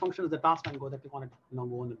unit, business function is the task and go there, click on it. Now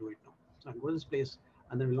go on and do it now. So go to this place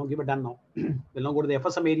and then we'll now give it done now. We'll now go to the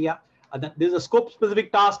FSM area and then there's a scope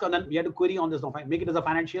specific task and then we have to query on this now. Fine, make it as a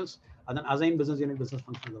financials and then assign business unit, business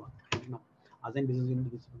function is the one. Now, assign business unit,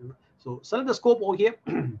 business function. So select the scope over here,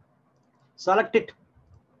 select it,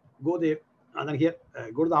 go there and then here,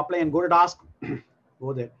 go to the apply and go to task,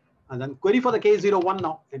 go there and then query for the K01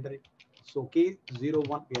 now, enter it. So K01,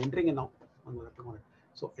 we're entering it now.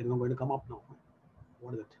 So it is not going to come up now.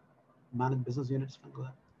 What is it? Manage business units.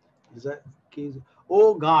 Is that case?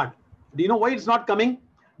 Oh God. Do you know why it's not coming?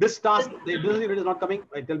 This task, the business unit is not coming.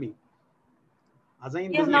 Right, tell me.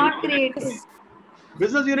 Assign business not unit. created.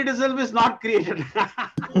 Business unit itself is not created.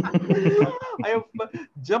 I have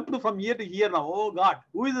jumped from here to here now. Oh God.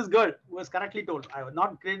 Who is this girl who has correctly told? I have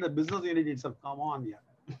not created the business unit itself. Come on here.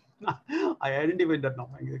 I identified that now.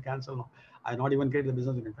 I cancel now. I not even create the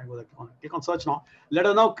business unit. Fine, go there, click on search now. Let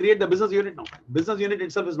us now create the business unit now. Business unit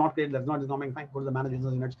itself is not created. That's not coming. Fine, go to the manage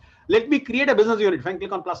business units. Let me create a business unit. Fine,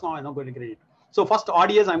 click on plus now. I'm not going to create it. So first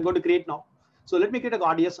ODS I'm going to create now. So let me create a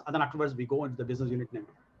ODS and then afterwards we go into the business unit name.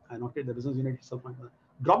 I not create the business unit itself.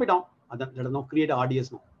 Drop it down and then let us now create a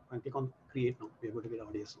ODS now. And click on create now. We are going to create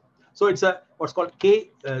ODS now. So it's a what's called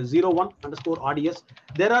K01 underscore ODS.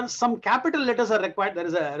 There are some capital letters are required. There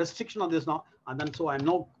is a restriction on this now. And then so I'm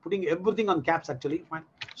now putting everything on caps actually. Fine.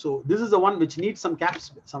 So this is the one which needs some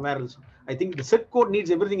caps somewhere else. I think the set code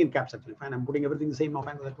needs everything in caps actually. Fine. I'm putting everything the same now.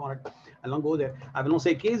 Fine. I'll now go there. I will now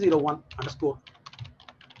say K01 underscore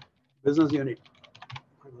business unit.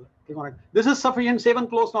 Click on it. This is sufficient. Save and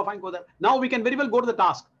close now. Fine. Go there. Now we can very well go to the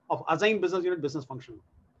task of assign business unit business function.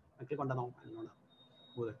 I click on that now.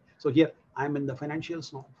 Go there. So here I'm in the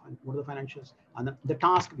financials now. Go to the financials and then the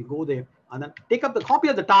task. We go there and then take up the copy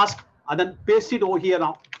of the task and then paste it over here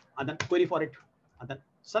now and then query for it and then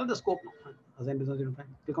select the scope now. Assign business unit.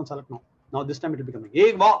 Click on select now. Now this time it will be coming.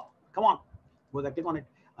 Hey, wow, come on. Go there. Click on it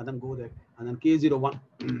and then go there and then K01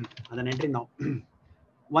 and then enter it now.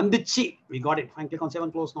 Vandichi. We got it. Fine. Click on save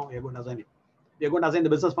and close now. We are going to assign it. We are going to assign the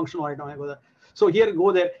business function right now. I go there. So here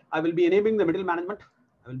go there. I will be enabling the middle management.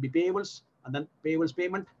 I will be payables and then payables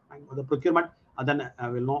payment and the procurement and then I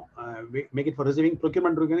will now make it for receiving,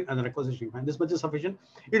 procurement, and the requisition. Fine. This much is sufficient.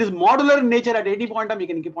 It is modular in nature. At any point in time, you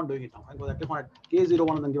can keep on doing it now. Fine. Go there, click on it,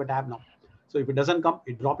 K01 and then give a tab now. So if it doesn't come,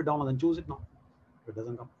 you drop it down and then choose it now. If it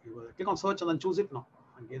doesn't come, you go there, click on search and then choose it now.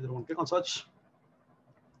 And K01, click on search.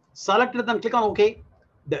 Select it, then click on OK.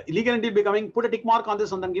 The illegal entity will be coming. Put a tick mark on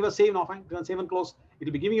this and then give a save now. Fine. Click on save and close. It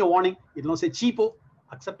will be giving you a warning. It will now say cheapo.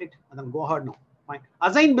 Accept it and then go ahead now. Fine.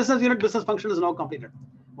 Assign business unit business function is now completed.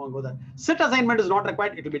 Go there. Set assignment is not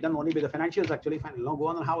required. It will be done only by the financials actually. Fine. Now go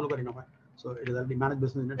on and have a look at it now. Fine. So it is already managed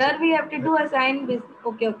business unit. Sir, we have to do assign business.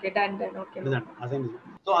 Okay, done. Okay. Done. Assign business.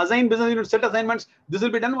 So assign business unit, set assignments. This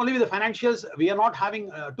will be done only with the financials. We are not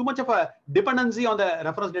having too much of a dependency on the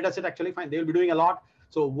reference data set actually. Fine. They will be doing a lot.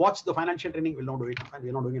 So watch the financial training. We'll not do it. Fine.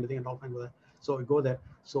 We're not doing anything at all. Fine. Go there. So go there.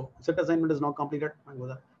 So set assignment is now completed. Fine. Go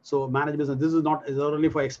there. So manage business. This is not is only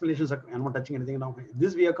for explanations. I'm not touching anything now.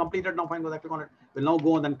 This we have completed now. Fine. Go there. Click on it. We'll now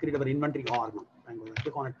go and then create our inventory org now. Fine. Go there.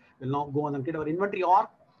 Click on it. We'll now go and then create our inventory org.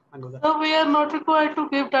 And go there. So we are not required to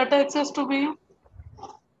give data access to BU.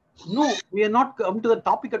 No, we are not come to the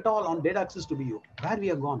topic at all on data access to BU. Where we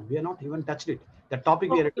have gone, we are not even touched it. The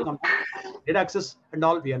topic we are to come data access and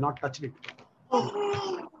all, we are not touched it.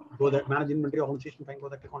 Go there, manage inventory organization. Fine, go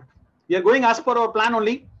there, click on it. We are going as per our plan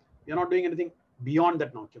only. We are not doing anything beyond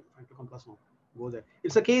that now. Fine, click on plus now. Go there.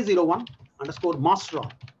 It's a K01 underscore master.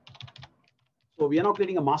 So we are now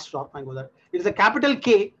creating a master. Fine, go there. It is a capital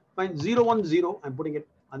K. Fine, 010. I'm putting it,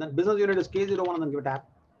 and then business unit is K01, and then give a tab.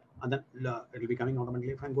 And then it will be coming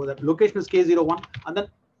automatically. Fine, go there. Location is K01, and then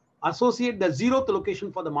associate the 0th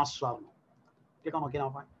location for the master. Click on OK now.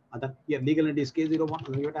 Fine. And then here legal entity is K01,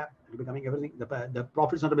 and then you tap. It will be coming everything. The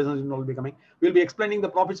profit center business unit will be coming. We'll be explaining the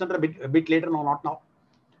profit center a bit later. No, not now.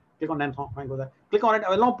 Click on that. Fine, go there. Click on it. I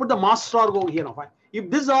will now put the master org over here now. Fine. If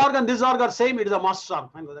this org and this org are same, it is a master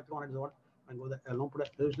org. Fine, go there. Click on it. Fine, go there. I will now put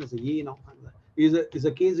a position as a E now. Fine, go there. Is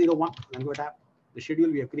a K01. Then go tap. The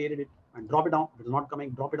schedule we have created it and drop it down. If it is not coming,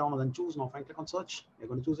 drop it down and then choose now. Fine, click on search. You're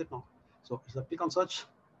going to choose it now. So it's a click on search.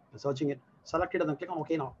 You're searching it. Select it and then click on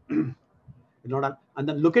OK now. It's not done. And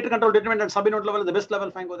then locator control determinant and sub-unit level is the best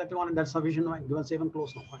level. Fine, go there. Click on it. That's sufficient. Fine. Give and save and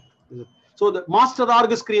close now. Fine. So the master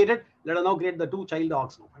org is created. Let us now create the two child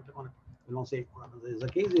orgs now. Fine, click on it. We'll now say there is a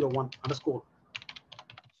K01 underscore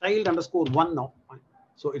child underscore 1 now. Fine.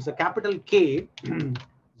 So it's a capital K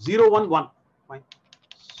 011. Fine.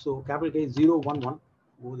 So capital K 011.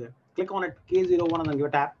 Go there. Click on it. K01 and then give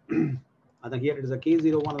a tab. And then here it is a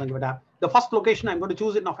K01 and then give a tab. The first location I'm going to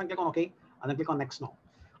choose it now. Fine. Click on OK. And then click on next now.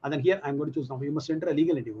 And then here I'm going to choose now. You must enter a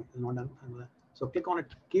legal entity. It's not done. So click on it.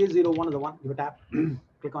 K01 is the one. Give a tab.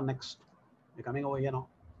 Click on next. You're coming over here now.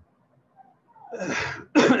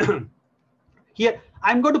 Here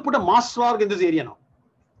I'm going to put a master org in this area now.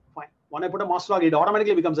 Fine. When I put a master org, it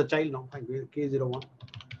automatically becomes a child now. Fine. K01.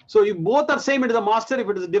 So if both are same, it is a master. If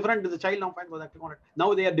it is different, it is a child now. Fine. Go there. Click on it.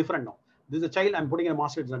 Now they are different now. This is a child. I'm putting in a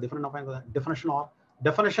master. It's a different now. Fine. Go there. Definition org.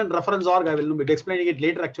 Definition reference org. I will be explaining it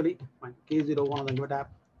later actually. Fine. K01 and then give a tab.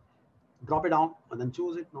 Drop it down and then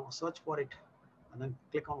choose it now. Search for it and then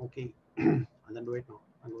click on OK and then do it now.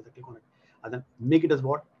 And go there. Click on it and then make it as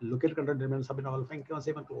what? Locator control determinant submit level. Fine. Click on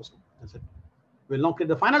save and close. That's it. We'll now create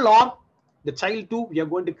the final org. The child 2. We are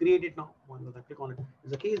going to create it now. Click on it.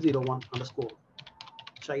 It's a K01 underscore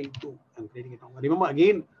child 2. I'm creating it now. Remember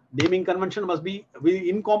again, naming convention must be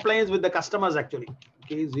in compliance with the customers actually.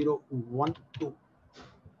 K012.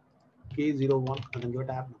 K01 and then give a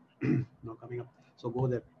tab now. Now coming up. So go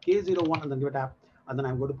there. K01 and then give a tab. And then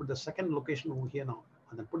I'm going to put the second location over here now.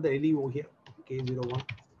 And then put the LE over here. K01.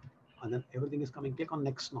 And then everything is coming. Click on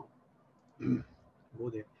next now. Go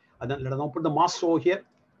there. And then let us now put the master over here.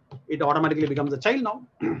 It automatically becomes a child now.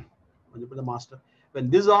 When you put the master. When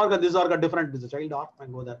this org and this org are different, this is a child org.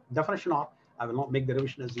 And go there. Definition org. I will not make the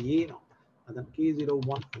revision as A now. And then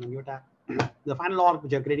K01 and then give a tab. The final org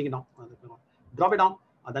which you are creating it now. Drop it down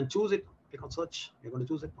and then choose it. Click on search. You're going to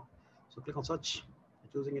choose it now. So click on search.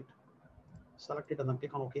 You're choosing it. Select it and then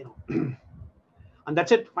click on OK now. And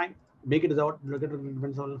that's it. Fine. Make it as out. Look at it.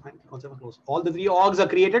 Fine. Click on save and close. All the 3 orgs are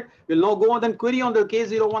created. We'll now go and then query on the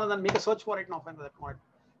K01 and then make a search for it now. Fine.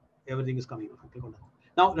 Everything is coming. Click on that.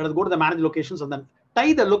 Now let us go to the manage locations and then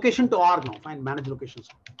tie the location to org now. Fine. Manage locations.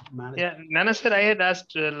 Manage. Yeah, Nana sir, I had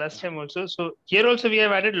asked last time also. So here also we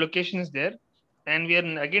have added locations there, and we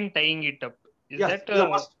are again tying it up. Is yes, that a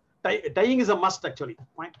must. Tying is a must actually.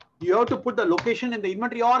 Fine. You have to put the location in the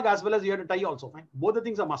inventory org as well as you have to tie also. Fine. Both the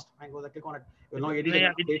things are must. Fine. Go there, click on it. You'll now edit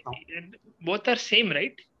it now. Both are same,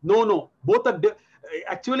 right? No. Both are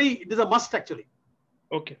actually it is a must actually.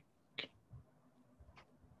 Okay.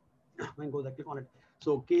 Fine. Go there, click on it.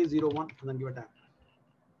 So K01 and then give a tab.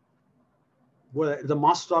 Go there. The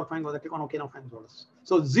master or fine. Go there. Click on OK now. Fine.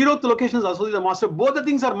 So 0th location is also the master. Both the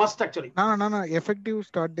things are must actually. No. Effective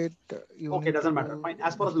start date. Okay, doesn't matter. Fine.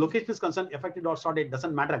 As far as location is concerned, effective start date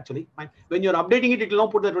doesn't matter actually. Fine. When you're updating it, it will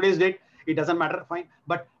not put the today's date. It doesn't matter. Fine.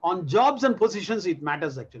 But on jobs and positions, it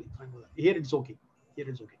matters actually. Fine. Here it's okay. Here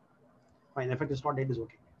it's okay. Fine. Effective start date is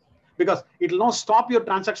okay. Because it will not stop your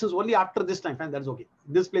transactions only after this time. Fine. That's okay.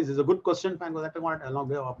 This place is a good question. Fine. That I want a long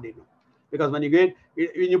way of update now. Because when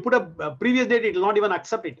you put a previous date, it will not even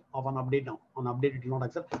accept it of an update now. On update, it will not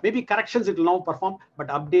accept. Maybe corrections it will now perform, but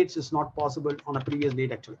updates is not possible on a previous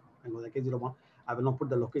date actually. And go the K01. I will not put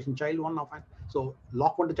the location child one now. Fine. So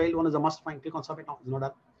lock one to child one is a must. Fine. Click on submit now. It's not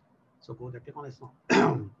done. So go there. Click on this now.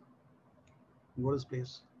 Go to this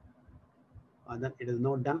place. And then it is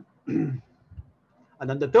not done. And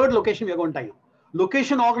then the third location we are going to tie now.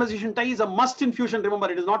 Location organization tie is a must in Fusion. Remember,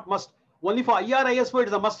 it is not must. Only for IRIS4 it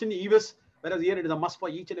is a must in EVIS, whereas here it is a must for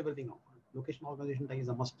each and everything now. Location organization tie is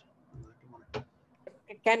a must.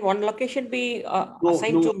 Can one location be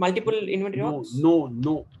assigned to multiple inventory orgs?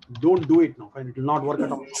 No. Don't do it now. Fine. It will not work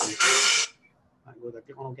at all. Go there.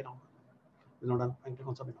 Click on OK now. It's not done. Fine. Click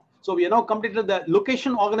on submit now. So we are now completed the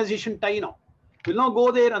location organization tie now. We'll now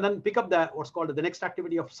go there and then pick up the what's called the next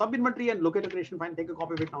activity of sub inventory and locator creation. Fine. Take a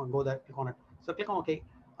copy of it now and go there. Click on it. So click on OK.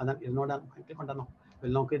 And then it's not done. Fine. Click on done now.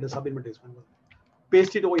 We'll now create the sub inventories.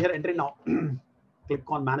 Paste it over here, enter it now. Click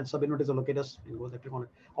on manage sub inventories or locators and go there, click on it.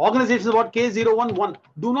 Organization is about K011.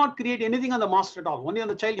 Do not create anything on the master at all. Only on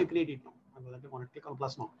the child you create it now. Click on it, click on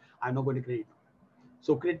plus now. I'm not going to create it now.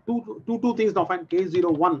 So create two things now. Find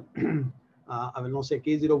K01. I will now say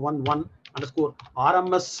K011 underscore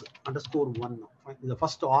RMS underscore 1 now. Fine. The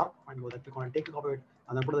first R. Fine, go there, click on it, take a copy of it,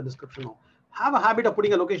 and then put the description now. Have a habit of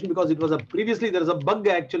putting a location because it was previously there is a bug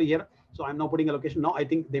actually here. So I'm now putting a location. Now I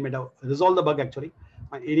think they might have resolved the bug actually.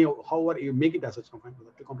 Anyhow, however you make it as such now. Fine.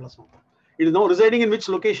 Click on plus now. It is now residing in which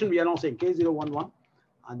location? We are now saying K011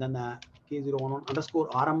 and then K011 underscore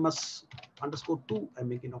RMS underscore 2. I'm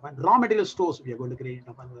making now. Raw material stores. We are going to create it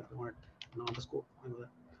now. Now underscore.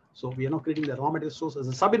 So we are now creating the raw material stores as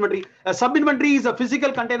a sub inventory. A sub inventory is a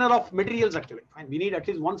physical container of materials actually. Fine. We need at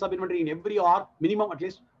least one sub inventory in every R minimum at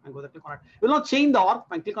least. And go there, click on it. We'll not change the R.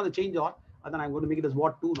 Fine. Click on the change R. And then I'm going to make it as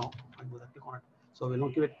what 2 now. And go there, click on it. So we'll now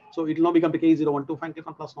give it. So it will now become K012. Fine. Click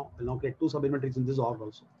on plus now. We'll now create 2 sub inventories in this org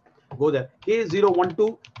also. Go there.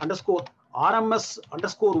 K012 underscore RMS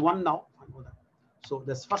underscore 1 now. Fine. Go there. So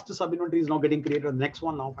this first sub inventory is now getting created. The next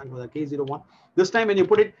one now. Fine. Go there. K01. This time when you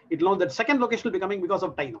put it, it will know that second location will be coming because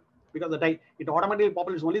of tie now. Because the tie, it automatically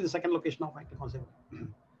populates only the second location now. Fine. Click on save.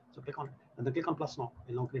 So click on it. And then click on plus now.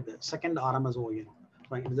 We'll now create the second RMS over here now.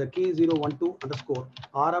 Fine. It is a K012 underscore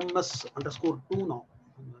RMS underscore 2 now.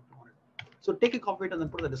 So take a copy of it and then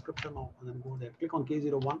put the description now and then go there. Click on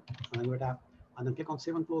K01 and then go tab and then click on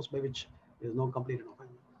save and close by which is now completed now. Fine.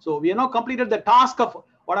 So we have now completed the task of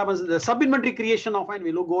what happens the sub inventory creation now. Fine.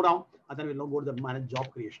 We'll go down and then we'll now go to the manage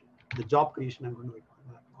job creation. The job creation I'm going to do it.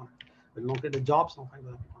 We'll now create the jobs now.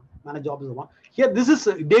 Fine. Manage jobs is the one. Here this is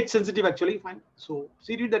date sensitive actually. Fine. So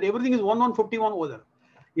see that everything is 1151 over there.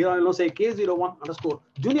 Here I will now say K01 underscore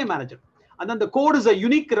junior manager. And then the code is a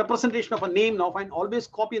unique representation of a name now. Fine. Always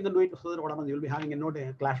copy and then do it so that what happens, you'll be having a note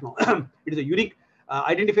clash now. It is a unique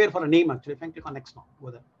identifier for a name actually. Fine. Click on next now.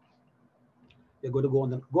 Go there. You're going to go on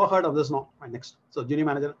then go ahead of this now. Fine. Next. So junior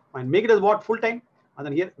manager. Fine. Make it as what full time. And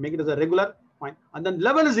then here make it as a regular. Fine. And then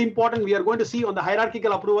level is important. We are going to see on the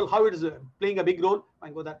hierarchical approval how it is playing a big role.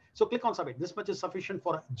 Fine. Go there. So click on submit. This much is sufficient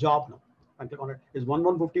for a job now. Fine. Click on it. Is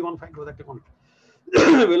 1151. Fine. Go there. Click on it.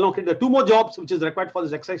 We'll now create the 2 more jobs which is required for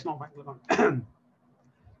this exercise now. Fine. Click on.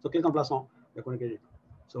 So click on plus now. We're going to get it.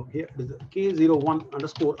 So here it is the K01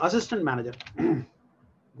 underscore assistant manager.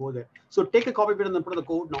 Go there. So take a copy of it and then put in the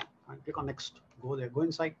code now. Fine. Click on next. Go there. Go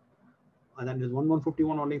inside. And then it is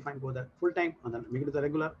 1151 only. Fine. Go there. Full time. And then make it as a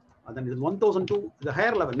regular. And then it is 1002. The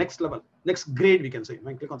higher level. Next level. Next grade we can say.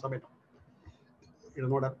 Fine. Click on submit now. It is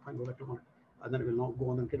not done. Fine. Go there. Click on it. And then we will now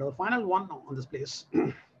go on and create our final one now on this place.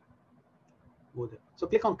 Go there. So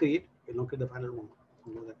click on create. We'll now create the final one.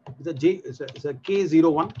 Go there. It's a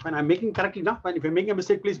K01. Fine. I'm making correctly now. Fine. If you're making a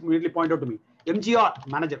mistake, please immediately point out to me. MGR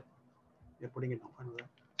manager. We're putting it now. Fine.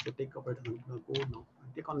 So take up it and code now.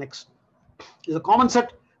 Click on next. It's a common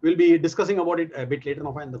set. We'll be discussing about it a bit later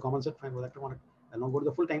now. Fine. The common set. Fine. Go there. Click on it. And now go to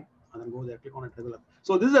the full time and then go there. Click on it regular.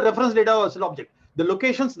 So this is a reference data set object. The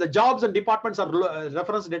locations, the jobs and departments are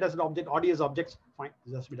reference data set object, ODS objects. Fine.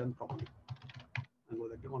 This has to be done properly. And go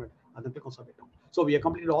there. Click on it. And then click on submit now. So we have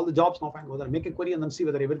completed all the jobs now. Fine. Go there, make a query and then see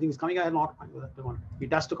whether everything is coming or not. Fine. Go there. Click on it.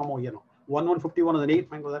 It has to come over here now. 1151 and then 8.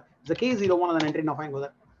 Fine. Go there. It's a K01 and then enter it now. Fine. Go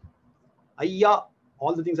there.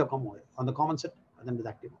 All the things have come over on the common set and then with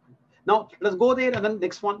active. Now let's go there and then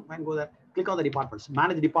next one, fine, go there. Click on the departments.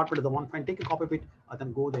 Manage department is the one, fine. Take a copy of it and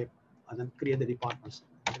then go there and then create the departments.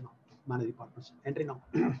 Manage departments. Entry now.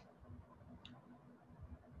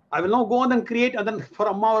 I will now go and then create, and then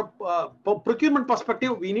from our procurement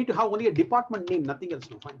perspective, we need to have only a department name, nothing else.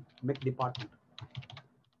 No, fine. Make department.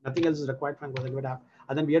 Nothing else is required. Fine. Go there,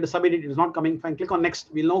 and then we have to submit it. It is not coming. Fine. Click on next.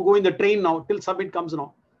 We'll now go in the train now till submit comes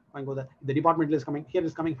now. Fine. Go there. The department is coming. Here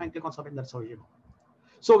is coming. Fine. Click on submit. That's how you know.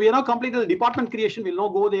 So we are now completed the department creation. We'll now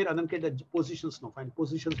go there and then create the positions now. Fine.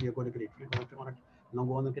 Positions we are going to create. Click on it. Now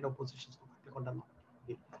go on and create our positions. Now. Click on done now.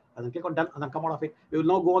 Okay. And then click on done and then come out of it. We will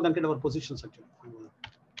now go on and create our positions actually. Fine.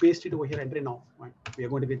 Paste it over here, enter now. Right. We are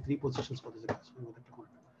going to get 3 positions for this.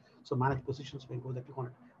 So manage positions, we go there, click on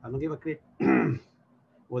it. I'm going to give a create.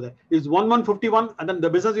 Over there is 1151, and then the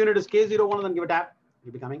business unit is K01, and then give a tab. It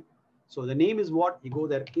will be coming. So the name is what? You go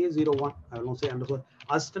there, K01. I will not say underscore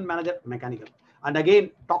assistant manager mechanical. And again,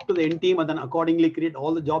 talk to the end team and then accordingly create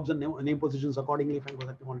all the jobs and name positions accordingly. If I go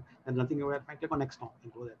there, click on it, and nothing over there. Click on next now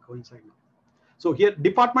and go there, go inside now. So here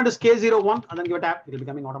department is K01 and then give a tab. It will be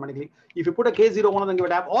coming automatically. If you put a K01 and then give a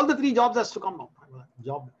tab, all the 3 jobs has to come now.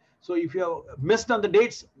 Job. So if you have missed on the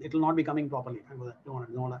dates, it will not be coming properly.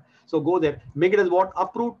 So go there, make it as what?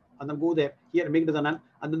 Approved, and then go there. Here, make it as a none.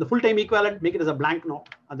 And then the full-time equivalent, make it as a blank now.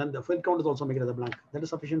 And then the fill count is also make it as a blank. That is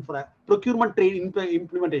sufficient for a procurement trade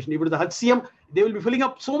implementation. If it is a HCM, they will be filling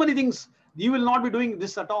up so many things. You will not be doing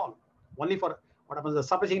this at all. Only for what happens, the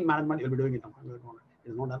supply chain management, you'll be doing it now. It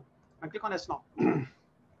is not done. And click on S now.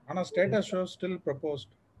 On a status shows still proposed.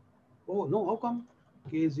 Oh no, how come?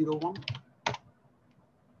 K01. I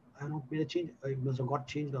have not made a change. I must have got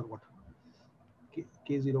changed or what?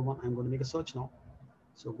 K01. I'm going to make a search now.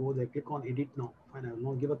 So go there, click on edit now. Fine, I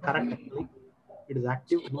will now give a correct actually. It is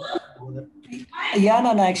active. No, go there. Yeah,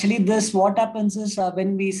 no. Actually, this what happens is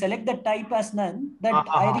when we select the type as none, that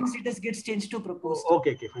hiring status gets changed to proposed.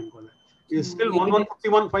 Okay, fine, go there. It's still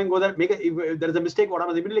 1151. Fine, go there. Make if there is a mistake, what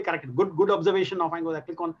happens? Immediately correct it. Good observation. Now, fine, go there.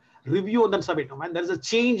 Click on review and then submit. Now, man, there is a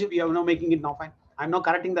change. We are now making it now. Fine. I'm now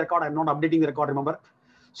correcting the record. I'm not updating the record. Remember.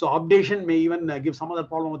 So updation may even give some other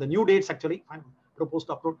problem with the new dates. Actually, fine. Proposed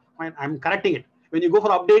to upload. Fine. I'm correcting it. When you go for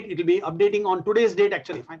update, it will be updating on today's date.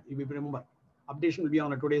 Actually, fine. If you remember, updation will be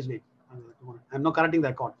on a today's date. I'm not correcting the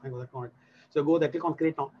record. Fine, go there. So go there. Click on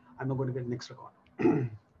create now. I'm not going to get next record.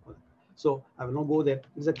 So I will now go there.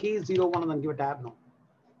 It's a K01 and then give a tab now.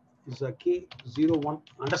 It's a K01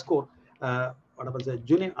 underscore. What happens?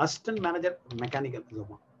 Junior assistant manager mechanical is the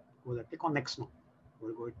one. Go there. Click on next now.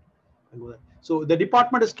 Go there. So the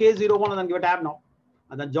department is K01 and then give a tab now.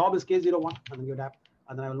 And then job is K01 and then give a tab.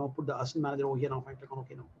 And then I will now put the assistant manager over here now. Fine. Click on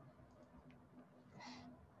OK now.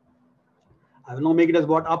 I will now make it as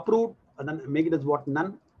what? Approved and then make it as what?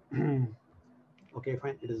 None. Okay,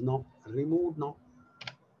 fine. It is now removed now.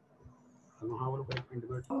 I don't know how to look at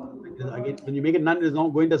it. Again, when you make it none, it is now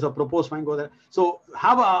going as a proposed. Fine, go there. So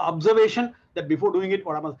have an observation that before doing it,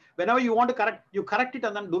 what happens? Whenever you want to correct, you correct it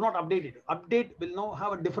and then do not update it. Update will now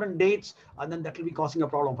have a different dates and then that will be causing a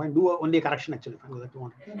problem. Fine, do only a correction actually. Fine, that you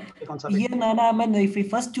want. Click on submit. Yeah, Nana, I mean, if we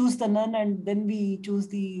first choose the none and then we choose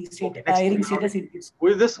the hiring status. Who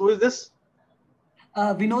is this? Who is this?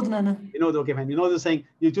 Vinod, Nana. Vinod, okay, fine. Vinod is saying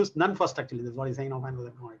you choose none first actually. That's what he's saying now.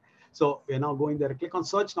 Fine, so we are now going there. Click on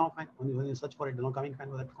search now. Fine. When you search for it, now coming. Fine.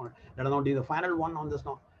 Let us now do the final one on this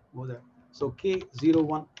now. Go there. So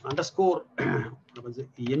K01 underscore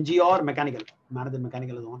MGR mechanical. Manager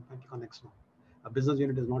mechanical is the one. Fine. Click on next now. A business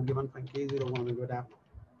unit is not given. Fine. K01 and go tab now.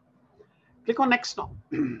 Click on next now.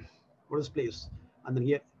 What is place? And then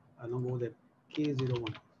here I'll now go there.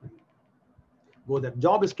 K01. Fine. Go there.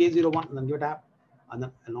 Job is K01 and then give a tab. And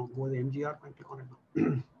then I'll now go the MGR. Fine. Click on it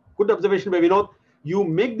now. Good observation by Vinod. You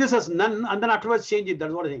make this as none and then afterwards change it.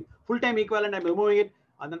 That's what I'm saying. Full-time equivalent, I'm removing it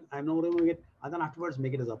and then I'm now removing it and then afterwards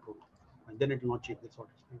make it as approved. And then it will not change. That's what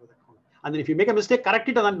it is. And then if you make a mistake, correct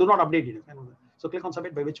it and then do not update it. So click on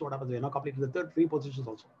submit, by which what happens? We are now completed the third 3 positions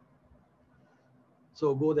also.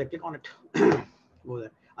 So go there, click on it. Go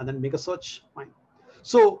there and then make a search. Fine.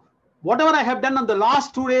 So whatever I have done on the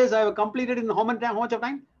last 2 days, I have completed in how much of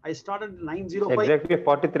time? I started 9:05. Exactly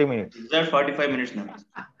 43 minutes. Exactly 45 minutes now.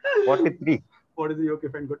 43. 43, okay,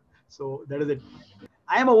 fine, good. So that is it.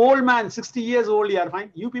 I am an old man, 60 years old here, fine.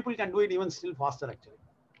 You people can do it even still faster actually.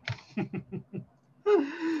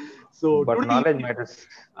 So but today, knowledge matters.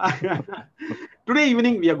 Today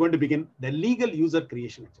evening, we are going to begin the legal user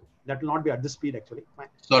creation actually. That will not be at this speed actually. Fine.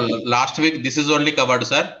 So last week, this is only covered,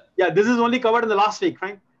 sir? Yeah, this is only covered in the last week,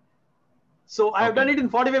 fine. So I have done it in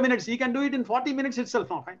 45 minutes. You can do it in 40 minutes itself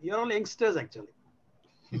now, fine. You're all youngsters actually.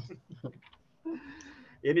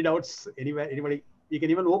 Any doubts? Anywhere? Anybody? You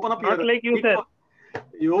can even open up Not your. like you, sir.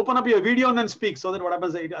 You open up your video and then speak, so that what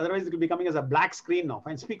happens, otherwise it will be coming as a black screen now.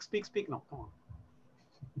 Fine, speak now. Come on.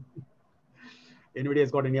 Anybody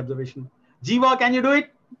has got any observation? Jiva, can you do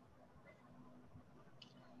it?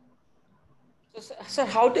 So, sir,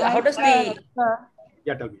 how does the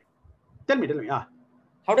Yeah, tell me.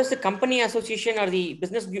 How does the company association or the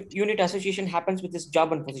business unit association happens with this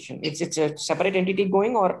job and position? It's a separate entity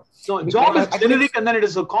going, or no? Job is generic, and then it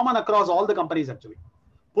is common across all the companies actually.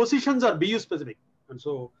 Positions are BU specific, and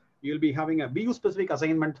so you'll be having a BU specific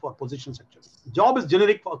assignment for positions actually. Job is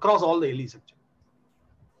generic across all the LEs actually.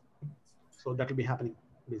 So that will be happening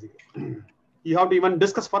basically. You have to even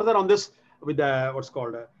discuss further on this with the what's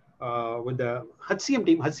called with the HCM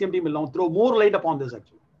team. HCM team will now throw more light upon this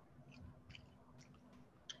actually.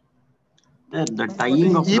 The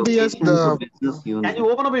tying of EBS, to business unit. Can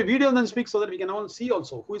you open up a video and then speak so that we can all see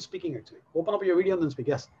also who is speaking actually? Open up your video and then speak.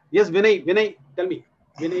 Yes, Vinay, tell me.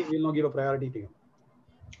 Vinay will now give a priority to you.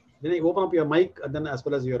 Vinay, open up your mic and then as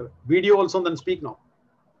well as your video also and then speak now.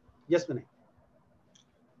 Yes, Vinay.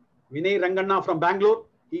 Vinay Ranganna from Bangalore.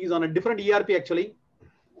 He is on a different ERP actually.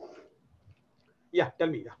 Yeah, tell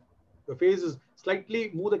me. Yeah. Your face is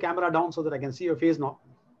slightly, move the camera down so that I can see your face now.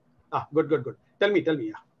 Good. Tell me.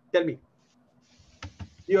 Yeah. Tell me.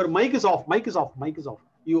 Your mic is off.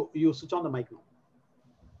 You switch on the mic now.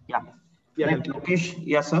 Yeah. Location.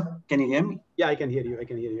 Yes, sir. Can you hear me? Yeah, I can hear you.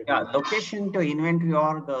 Yeah, location to inventory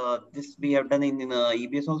org. This we have done in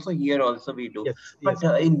EBS also. Here also we do. Yes,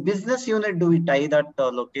 but in business unit, do we tie that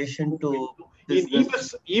location to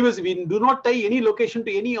business? In EBS, we do not tie any location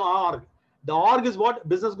to any org. The org is what?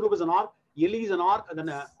 Business group is an org, LE is an org, and then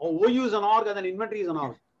OU is an org, and then inventory is an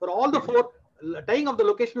org. For all the four, tying of the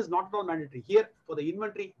location is not at all mandatory. Here, for the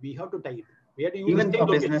inventory, we have to tie it. We have to use even for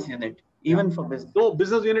business unit. Even for business. No,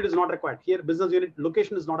 business unit is not required. Here, business unit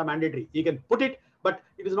location is not a mandatory. You can put it, but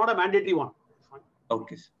it is not a mandatory one.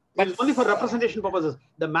 Okay. But it's only for representation purposes.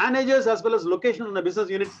 The managers as well as location in the business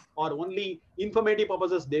unit are only informative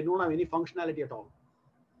purposes. They don't have any functionality at all.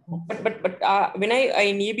 But when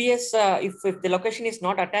in EBS, if the location is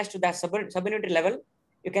not attached to that sub-unit level,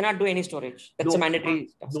 you cannot do any storage. That's a mandatory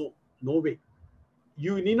stuff. No way.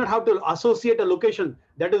 You need not have to associate a location.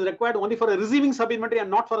 That is required only for a receiving sub-inventory and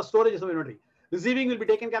not for a storage sub-inventory. Receiving will be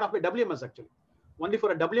taken care of by WMS actually. Only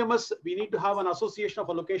for a WMS, we need to have an association of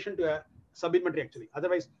a location to a sub-inventory actually.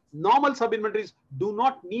 Otherwise, normal sub-inventories do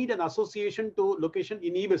not need an association to location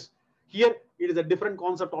in EBS. Here, it is a different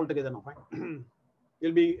concept altogether now. Fine.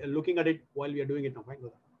 You'll be looking at it while we are doing it now. Fine.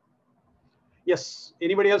 Yes.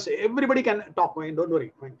 Anybody else? Everybody can talk. Fine. Don't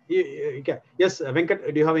worry. Fine. Yes,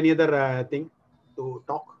 Venkat, do you have any other thing to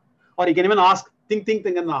talk? Or you can even ask, think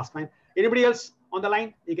and ask. Fine. Anybody else on the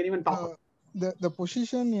line? You can even talk. The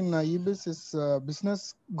position in EBS is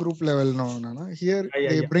business group level now. Nana. Here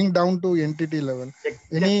they yeah. bring down to entity level.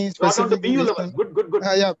 Any specific BU level? Good.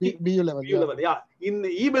 BU level. BU level. Yeah. In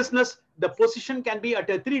e-business, the position can be at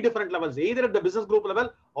 3 different levels, either at the business group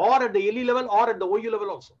level or at the LE level or at the OU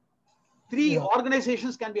level also. 3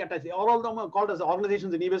 organizations can be attached. All of them are called as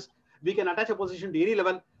organizations in EBS. We can attach a position to any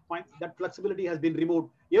level. Fine. That flexibility has been removed.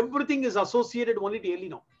 Everything is associated only to LE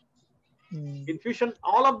now. In Fusion,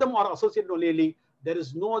 all of them are associated only LE. There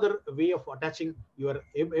is no other way of attaching your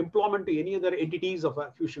employment to any other entities of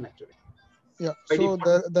a Fusion actually. Yeah, so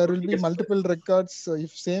there will be multiple records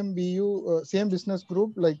if same BU, same business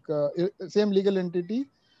group, like same legal entity,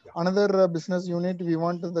 another business unit, we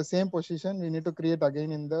want the same position, we need to create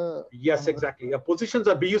again in the... Yes, exactly. Positions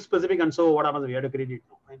are BU specific, and so what happens, we had to create it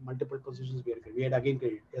now. And multiple positions we had again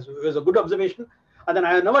created. Yes, it was a good observation. And then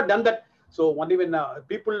I have never done that. So only when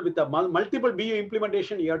people with the multiple BU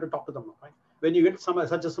implementation, you have to talk to them. Right? When you get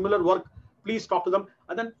such a similar work, please talk to them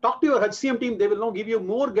and then talk to your HCM team. They will now give you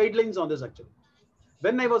more guidelines on this actually.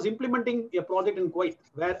 When I was implementing a project in Kuwait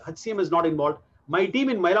where HCM is not involved, my team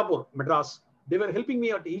in Mylapore, Madras, they were helping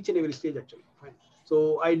me at each and every stage actually. Fine.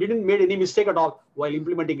 So I didn't make any mistake at all while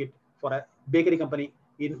implementing it for a bakery company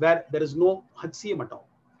in where there is no HCM at all.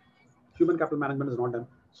 Human capital management is not done.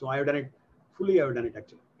 So I have done it fully. I have done it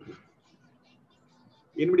actually.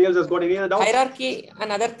 Anybody else has got any other doubts? Hierarchy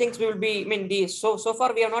and other things we will be, I mean, so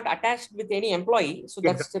far we are not attached with any employee. So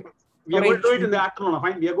that's we are going to do it in the afternoon.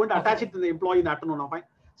 Fine. We are going to attach it to the employee in the afternoon. Fine.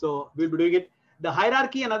 So we'll be doing it. The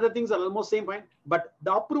hierarchy and other things are almost same. Fine. But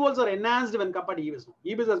the approvals are enhanced when compared to EBS.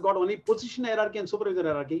 EBS has got only position hierarchy and supervisor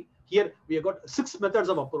hierarchy. Here we have got 6 methods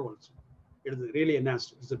of approvals. It is really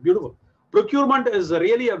enhanced. It's beautiful. Procurement is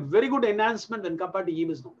really a very good enhancement when compared to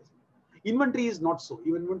EBS now. Inventory is not so.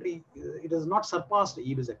 Inventory, it has not surpassed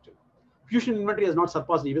EBS actually. Fusion inventory has not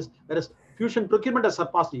surpassed EBS, whereas Fusion procurement has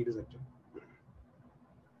surpassed EBS actually.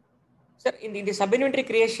 Sir, in the sub-inventory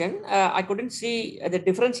creation, I couldn't see the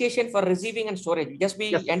differentiation for receiving and storage. Just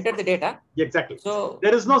we entered the data. Exactly. So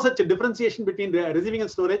there is no such a differentiation between the receiving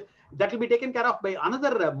and storage. That will be taken care of by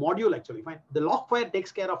another module actually. Fine. The Lockfire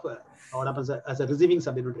takes care of what happens as a receiving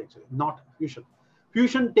sub-inventory actually, not Fusion.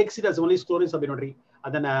 Fusion takes it as only storage sub-inventory.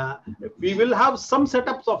 And then we will have some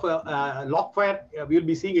setups of Lockfire. We will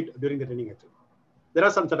be seeing it during the training actually. There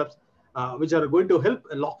are some setups which are going to help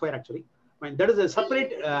Lockfire actually. And that is a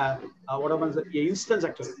separate what happens instance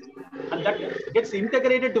actually, and that gets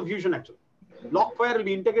integrated to Fusion actually. Lockfire will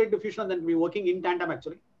be integrated to Fusion and then be working in tandem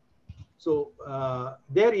actually. So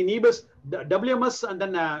there in EBS, the WMS and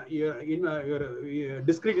then your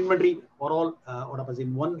discrete inventory are all what happens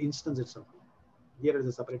in one instance itself. Here is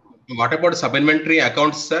a separate one. What about sub-inventory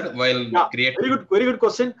accounts, sir? While creating, very good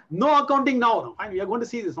question. No accounting now. No, fine. We are going to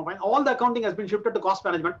see this now. Fine. All the accounting has been shifted to cost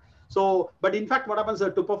management. So, but in fact, what happens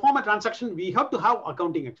to perform a transaction, we have to have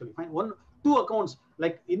accounting actually. Fine. Two accounts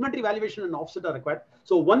like inventory valuation and offset are required.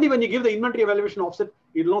 So only when you give the inventory valuation offset,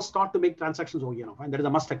 it will not start to make transactions over here now. Fine. That is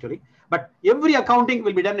a must actually. But every accounting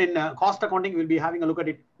will be done in cost accounting. We'll be having a look at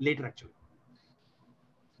it later actually.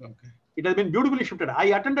 okay. It has been beautifully shifted. I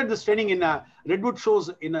attended this training in Redwood shows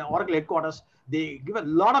in Oracle headquarters. They give a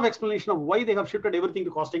lot of explanation of why they have shifted everything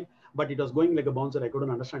to costing, but it was going like a bouncer. I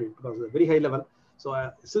couldn't understand it because it's a very high level.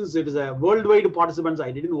 So since it is a worldwide participants,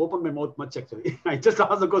 I didn't open my mouth much actually. I just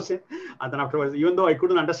asked the question, and then afterwards, even though I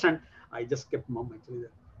couldn't understand, I just kept mum actually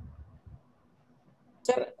there.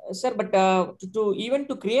 Sir, but even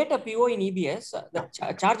to create a PO in EBS, the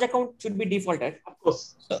charge account should be defaulted. Of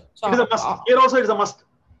course, so it is a must. Here also it is a must.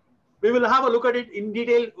 We will have a look at it in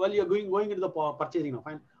detail while you're going into the purchasing now.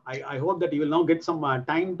 Fine. I hope that you will now get some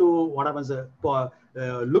time to what happens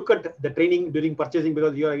look at the training during purchasing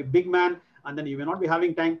because you are a big man and then you may not be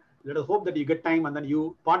having time. Let us hope that you get time and then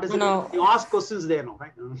you participate. No. You ask questions there now.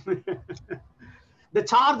 Right? The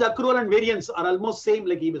charge, accrual and variance are almost same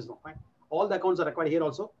like EBS now. Fine. All the accounts are required here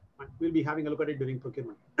also. Fine. We'll be having a look at it during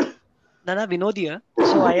procurement. Nana Vinodya.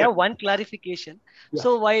 So I have one clarification. Yeah.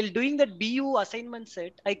 So while doing that BU assignment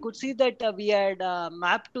set, I could see that we had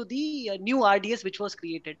mapped to the new RDS which was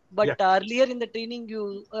created. But earlier in the training,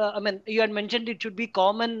 you had mentioned it should be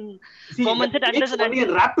common. Common set unless and only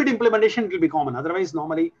in rapid implementation it will be common. Otherwise,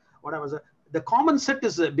 normally the common set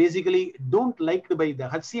is basically don't liked by the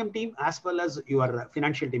HCM team as well as your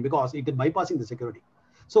financial team because it is bypassing the security.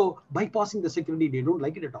 So bypassing the security, they don't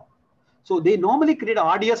like it at all. So they normally create a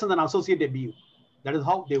RDS and then associate a BU. That is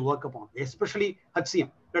how they work upon, especially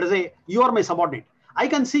HCM. Let us say you are my subordinate. I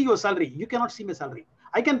can see your salary. You cannot see my salary.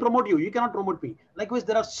 I can promote you. You cannot promote me. Likewise,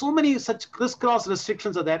 there are so many such crisscross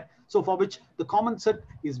restrictions are there. So for which the common set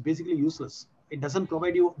is basically useless. It doesn't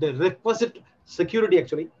provide you the requisite security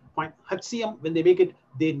actually. Fine. HCM, when they make it,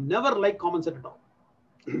 they never like common set at all.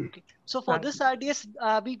 Okay. So for this RDS,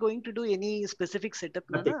 are we going to do any specific setup?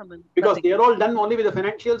 Because they are all done only with the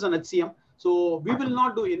financials and HCM. So we will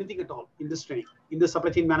not do anything at all in this training. In the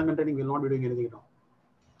supply chain management training, we will not be doing anything at all.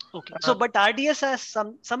 Okay. So but RDS has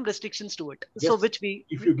some restrictions to it. Yes. So which we...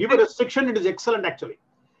 If you give a restriction, it is excellent actually.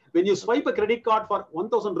 When you swipe a credit card for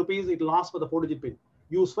 1,000 rupees, it will ask for the 4-digit PIN.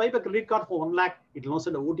 You swipe a credit card for 1 lakh, it will now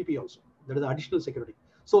send a OTP also. That is additional security.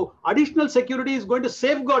 So additional security is going to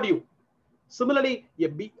safeguard you. Similarly,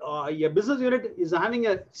 a business unit is having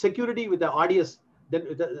a security with the RDS. Then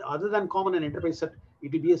other than common and enterprise set,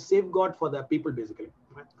 it will be a safeguard for the people basically,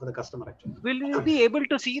 right? For the customer actually. Will you be able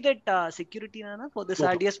to see that security, Nana, for this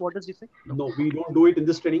RDS? What does it say? No, we don't do it in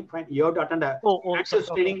this training. Fine, you have to attend a access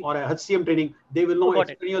training or a HCM training. They will know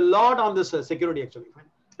explain you a lot on this security actually. Fine.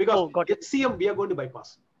 Because HCM we are going to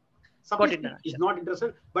bypass. Supply is not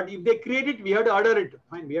interested, but if they create it, we have to adhere it.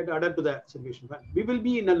 Fine, we have to adhere to the situation. Fine. We will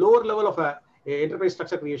be in a lower level of a enterprise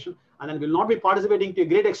structure creation, and then will not be participating to a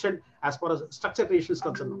great extent as far as structure creation is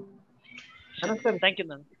concerned. Thank you,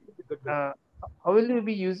 man. How will we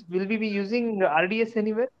be using RDS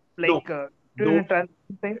anywhere? Like no.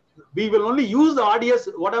 We will only use the RDS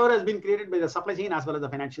whatever has been created by the supply chain as well as the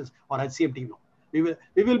financials or HCM team.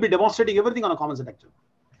 We will be demonstrating everything on a common set actually.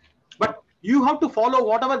 But you have to follow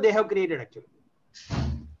whatever they have created actually.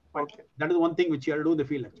 Okay. That is one thing which you have to do in the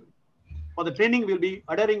field actually. For the training, we'll be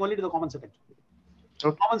adhering only to the common set actually.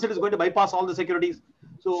 Okay. Common set is going to bypass all the securities.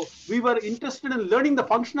 So we were interested in learning the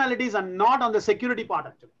functionalities and not on the security part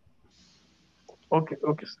actually. Okay,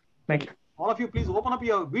 okay, sir. Thank you. All of you, please open up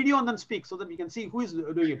your video and then speak so that we can see who is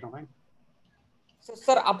doing it now. Right? So,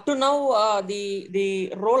 sir, up to now,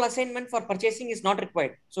 the role assignment for purchasing is not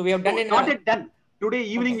required. So we have done not yet done. Today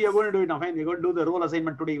evening we are going to do it now. Fine. We are going to do the role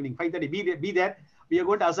assignment today evening. 5:30. Be there. We are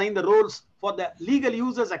going to assign the roles for the legal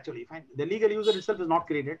users actually. Fine. The legal user itself is not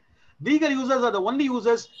created. Legal users are the only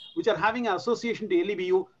users which are having an association to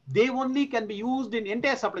LEBU. They only can be used in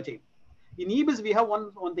entire supply chain. In EBIS, we have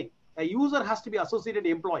one thing. A user has to be associated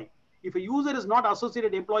employee. If a user is not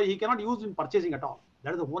associated employee, he cannot use in purchasing at all.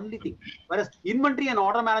 That is the only thing. Whereas inventory and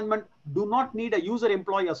order management do not need a user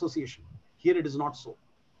employee association. Here it is not so.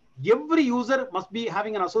 Every user must be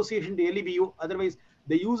having an association to LEBU. Otherwise,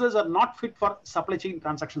 the users are not fit for supply chain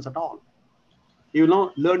transactions at all. You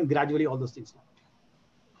will learn gradually all those things.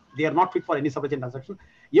 They are not fit for any supply chain transaction.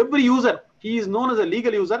 Every user, he is known as a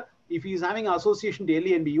legal user. If he is having an association to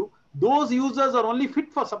LE and BU, those users are only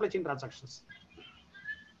fit for supply chain transactions.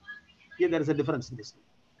 Here there is a difference in this.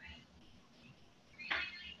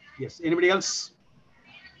 Yes. Anybody else?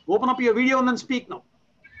 Open up your video and then speak now.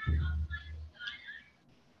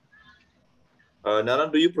 Nana,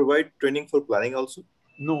 do you provide training for planning also?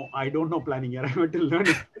 No, I don't know planning yet. I want to learn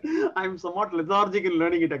it. I'm somewhat lethargic in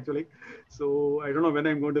learning it actually. So I don't know when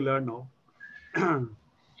I'm going to learn now.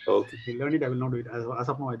 Okay. I learn it, I will not do it. As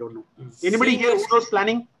of now, I don't know. Anybody here who knows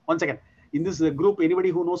planning? One second. In this group, anybody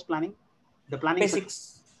who knows planning? The planning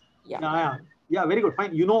basics. Yeah, very good.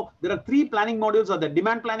 Fine. There are 3 planning modules: are the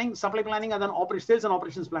demand planning, supply planning, and then sales and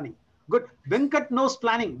operations planning. Good. Venkat knows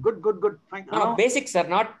planning. Good. Fine. No, basics, sir.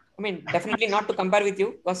 Not. I mean, definitely not to compare with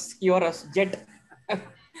you because you are a jet.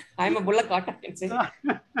 I'm a bullock cart, I can say.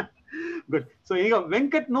 Good. So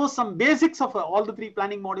Venkat knows some basics of all the 3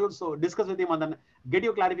 planning modules. So discuss with him and then get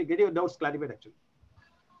your doubts clarified actually.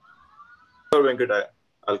 Sure, Venkat,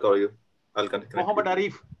 I'll call you. I'll connect. Mohammed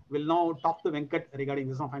Arif will now talk to Venkat regarding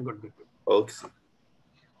this. Fine, good. Okay.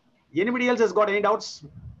 Anybody else has got any doubts?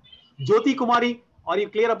 Jyoti Kumari, are you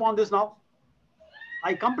clear upon this now?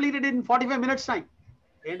 I completed it in 45 minutes time.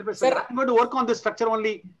 Sir, I'm going to work on this structure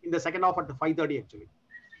only in the second half at 5:30 actually.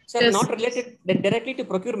 Sir, not related directly to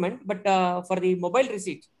procurement, but for the mobile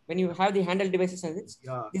receipt, when you have the handheld devices and this,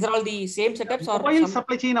 these are all the same setups or mobile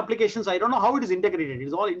supply chain applications. I don't know how it is integrated. It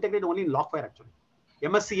is all integrated only in Logfire actually.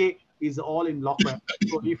 MSCA is all in Logfire.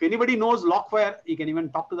 So if anybody knows Logfire, you can even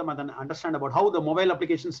talk to them and then understand about how the mobile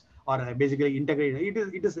applications are basically integrated.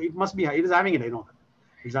 It is having it. I know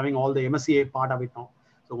it's having all the MSCA part of it now.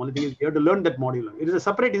 So only thing is you have to learn that module. It is a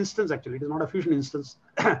separate instance actually. It is not a Fusion instance.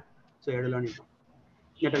 So you have to learn it now.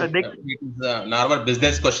 It is a normal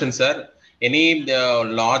business question, sir. Any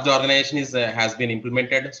large organization has been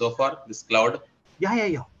implemented so far, this cloud?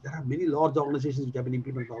 Yeah. There are many large organizations which have been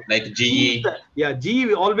implemented. Like GE. GE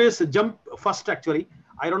will always jump first actually.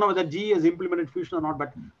 I don't know whether GE has implemented Fusion or not,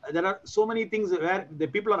 but there are so many things where the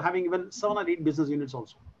people are having even 7 or 8 business units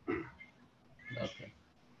also. Okay.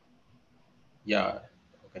 Yeah.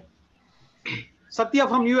 Okay. Satya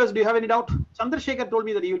from US, do you have any doubt? Chandrasekhar told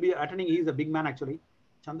me that he will be attending. He is a big man actually.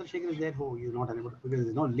 Chandrasekhar is there. Oh, he is not unable because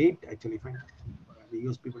it's not late actually. Fine. The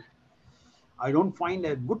US people. I don't find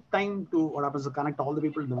a good time to what happens to connect all the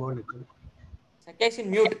people in the world actually. Satya is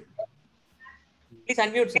in mute. Please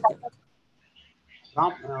unmute, Satya.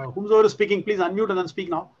 Ram, whomsoever is speaking, please unmute and then speak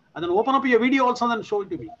now. And then open up your video also and then show it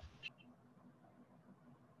to me.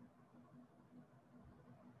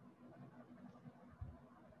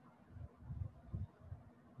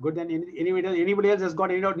 Good, then anybody else has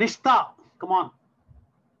got any doubt? Nishta, come on.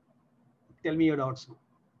 Tell me your doubts now.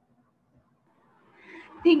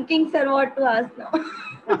 Thinking, sir, what to ask now.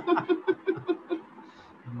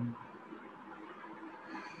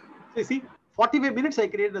 So you see, 45 minutes I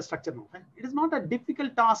created the structure now. It is not a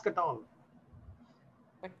difficult task at all.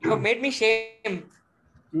 But you have made me shame.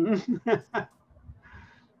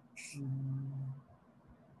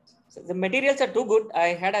 So the materials are too good. I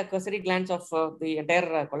had a cursory glance of the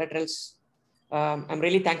entire collaterals. I'm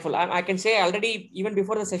really thankful. I can say already, even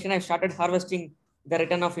before the session, I started harvesting the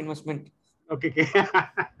return of investment. Okay.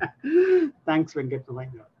 Thanks, Venkat.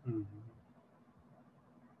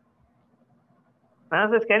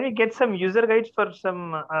 Can we get some user guides for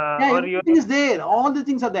some? Everything is there. All the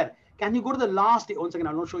things are there. Can you go to the last? 1 second,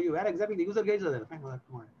 I'll not show you where exactly the user guides are there.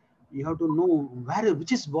 You have to know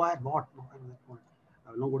which is what. I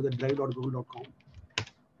will not go to the drive.google.com.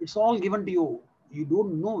 It's all given to you. You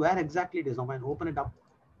don't know where exactly it is. Now, open it up.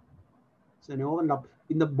 So you open it up.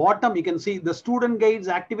 In the bottom, you can see the student guides,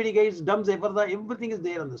 activity guides, dumps, everything is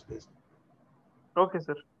there on this page. Okay,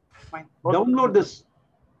 sir. Fine. Okay. Download this,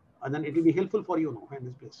 and then it will be helpful for you now in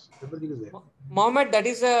this place. Everything is there. Mohammed, that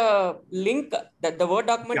is a link. That the Word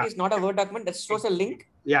document is not a Word document. That shows a link.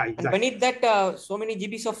 Yeah, exactly. And beneath that, so many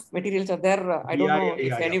GBs of materials are there. I don't know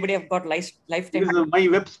if anybody have got lifetime. My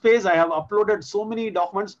web space, I have uploaded so many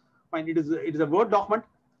documents. Fine, it is a Word document,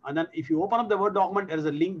 and then if you open up the Word document, there is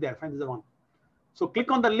a link there. Fine, this is the one. So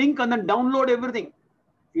click on the link and then download everything.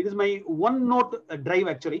 It is my OneNote drive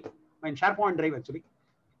actually, my SharePoint drive actually.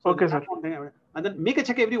 So Okay, that's sir. one thing. And then make a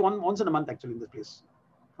check once in a month actually in this place.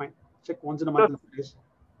 Fine. Check once in a month in this place.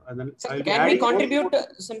 And then Sir, I'll be can we adding contribute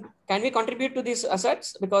Can we contribute to these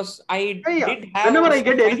assets? Because I yeah. did have. Whenever I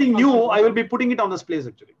get some anything findings on new, some I will be putting it on this place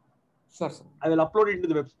actually. Sure, sir. I will upload it into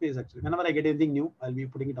the web space actually. Whenever I get anything new, I'll be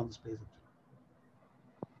putting it on this place actually.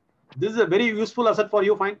 This is a very useful asset for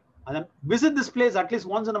you, fine. And then visit this place at least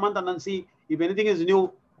once in a month and then see if anything is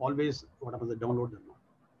new. Always, what happens, download them.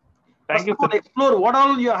 Thank you, First of all, sir. explore what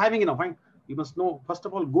all you are having, fine. You must know, first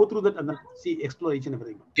of all, go through that and then see, explore each and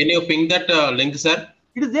everything. Can you ping that link, sir?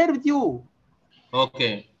 It is there with you.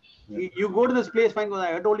 Okay. You go to this place, fine.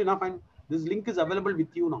 I told you now, fine. This link is available with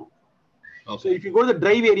you now. Okay. So if you go to the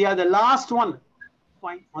drive area, the last one,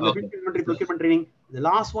 fine, on the Okay. inventory procurement training, the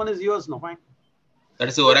last one is yours now, fine. That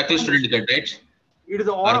is the Oracle student guide, right? It is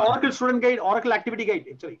the Oracle student guide, Oracle activity guide,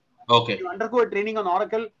 actually. Okay. You undergo a training on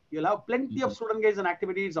Oracle, you'll have plenty of student guides and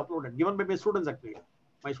activities uploaded, given by my students actually.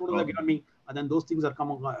 My students have given me, and then those things are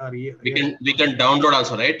coming. We can download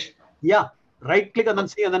also, right? Yeah. Right click and then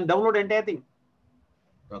see and then download the entire thing.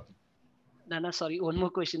 Okay. Nana, sorry, one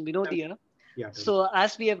more question. Vinod here. Yeah. So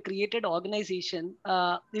as we have created organization,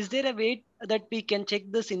 is there a way that we can check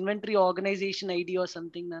this inventory organization ID or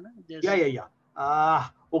something, Nana? Just... Yeah.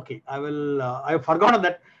 Okay. I will. I have forgotten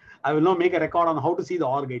that. I will now make a record on how to see the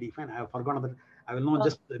org ID. Fine. I have forgotten that. I will now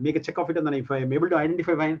just make a check of it, and then if I am able to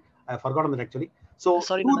identify, fine. I have forgotten that actually. So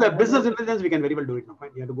sorry, through Nana, the business intelligence, we can very well do it now.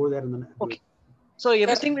 Fine. You have to go there and then. Okay. So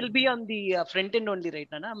everything will be on the front end only, right,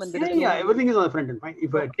 Nana? I mean, Yeah, everything is on the front end. Fine.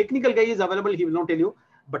 If a technical guy is available, he will not tell you.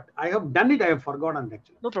 But I have done it. I have forgotten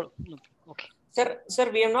actually. No problem. Okay.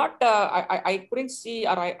 Sir, we have not. I couldn't see,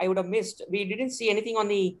 or I would have missed. We didn't see anything on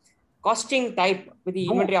the costing type with the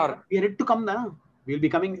inventory org. We are ready to come now. We will be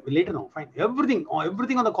coming later now. Fine. Everything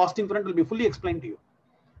on the costing front will be fully explained to you.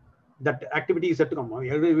 That activity is set to come. We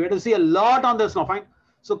have to see a lot on this now. Fine.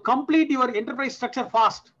 So complete your enterprise structure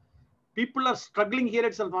fast. People are struggling here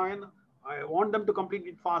itself. Fine. I want them to complete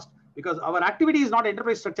it fast because our activity is not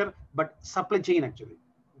enterprise structure but supply chain actually.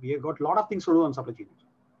 We have got a lot of things to do on supply chain.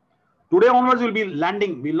 Today onwards we'll be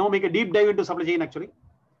landing. We'll now make a deep dive into supply chain actually.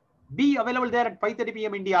 Be available there at 5:30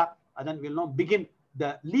 p.m. India, and then we'll now begin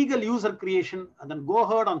the legal user creation and then go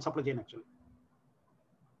ahead on supply chain actually.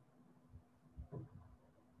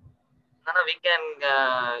 Nana, we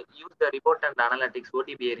can use the report and analytics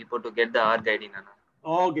OTBA report to get the org ID, Nana.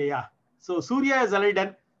 Okay, yeah. So Surya is already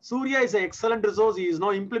done. Surya is an excellent resource. He is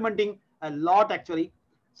now implementing a lot actually.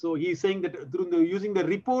 So he is saying that through using the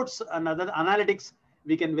reports and other analytics,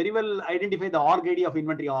 we can very well identify the org ID of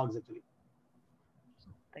inventory orgs actually.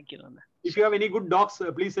 Thank you, Nana. If you have any good docs,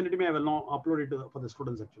 please send it to me. I will now upload it for the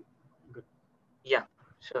students actually. Good. Yeah,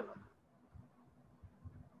 sure.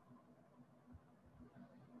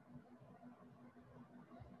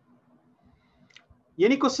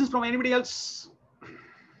 Any questions from anybody else?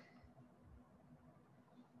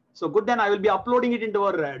 So good, then I will be uploading it into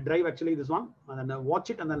our drive actually, this one, and then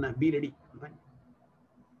watch it and then be ready. Fine.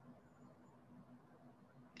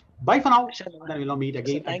 Bye for now. Then we'll meet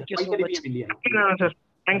again. Thank you so much. Thank you, Nana, sir.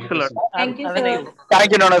 Thanks a lot. Thank you, Thank sir. you.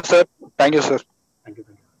 Thank you, Nana, sir. Thank you, sir. Thank you.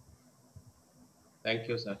 Thank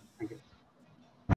you, sir. Thank you.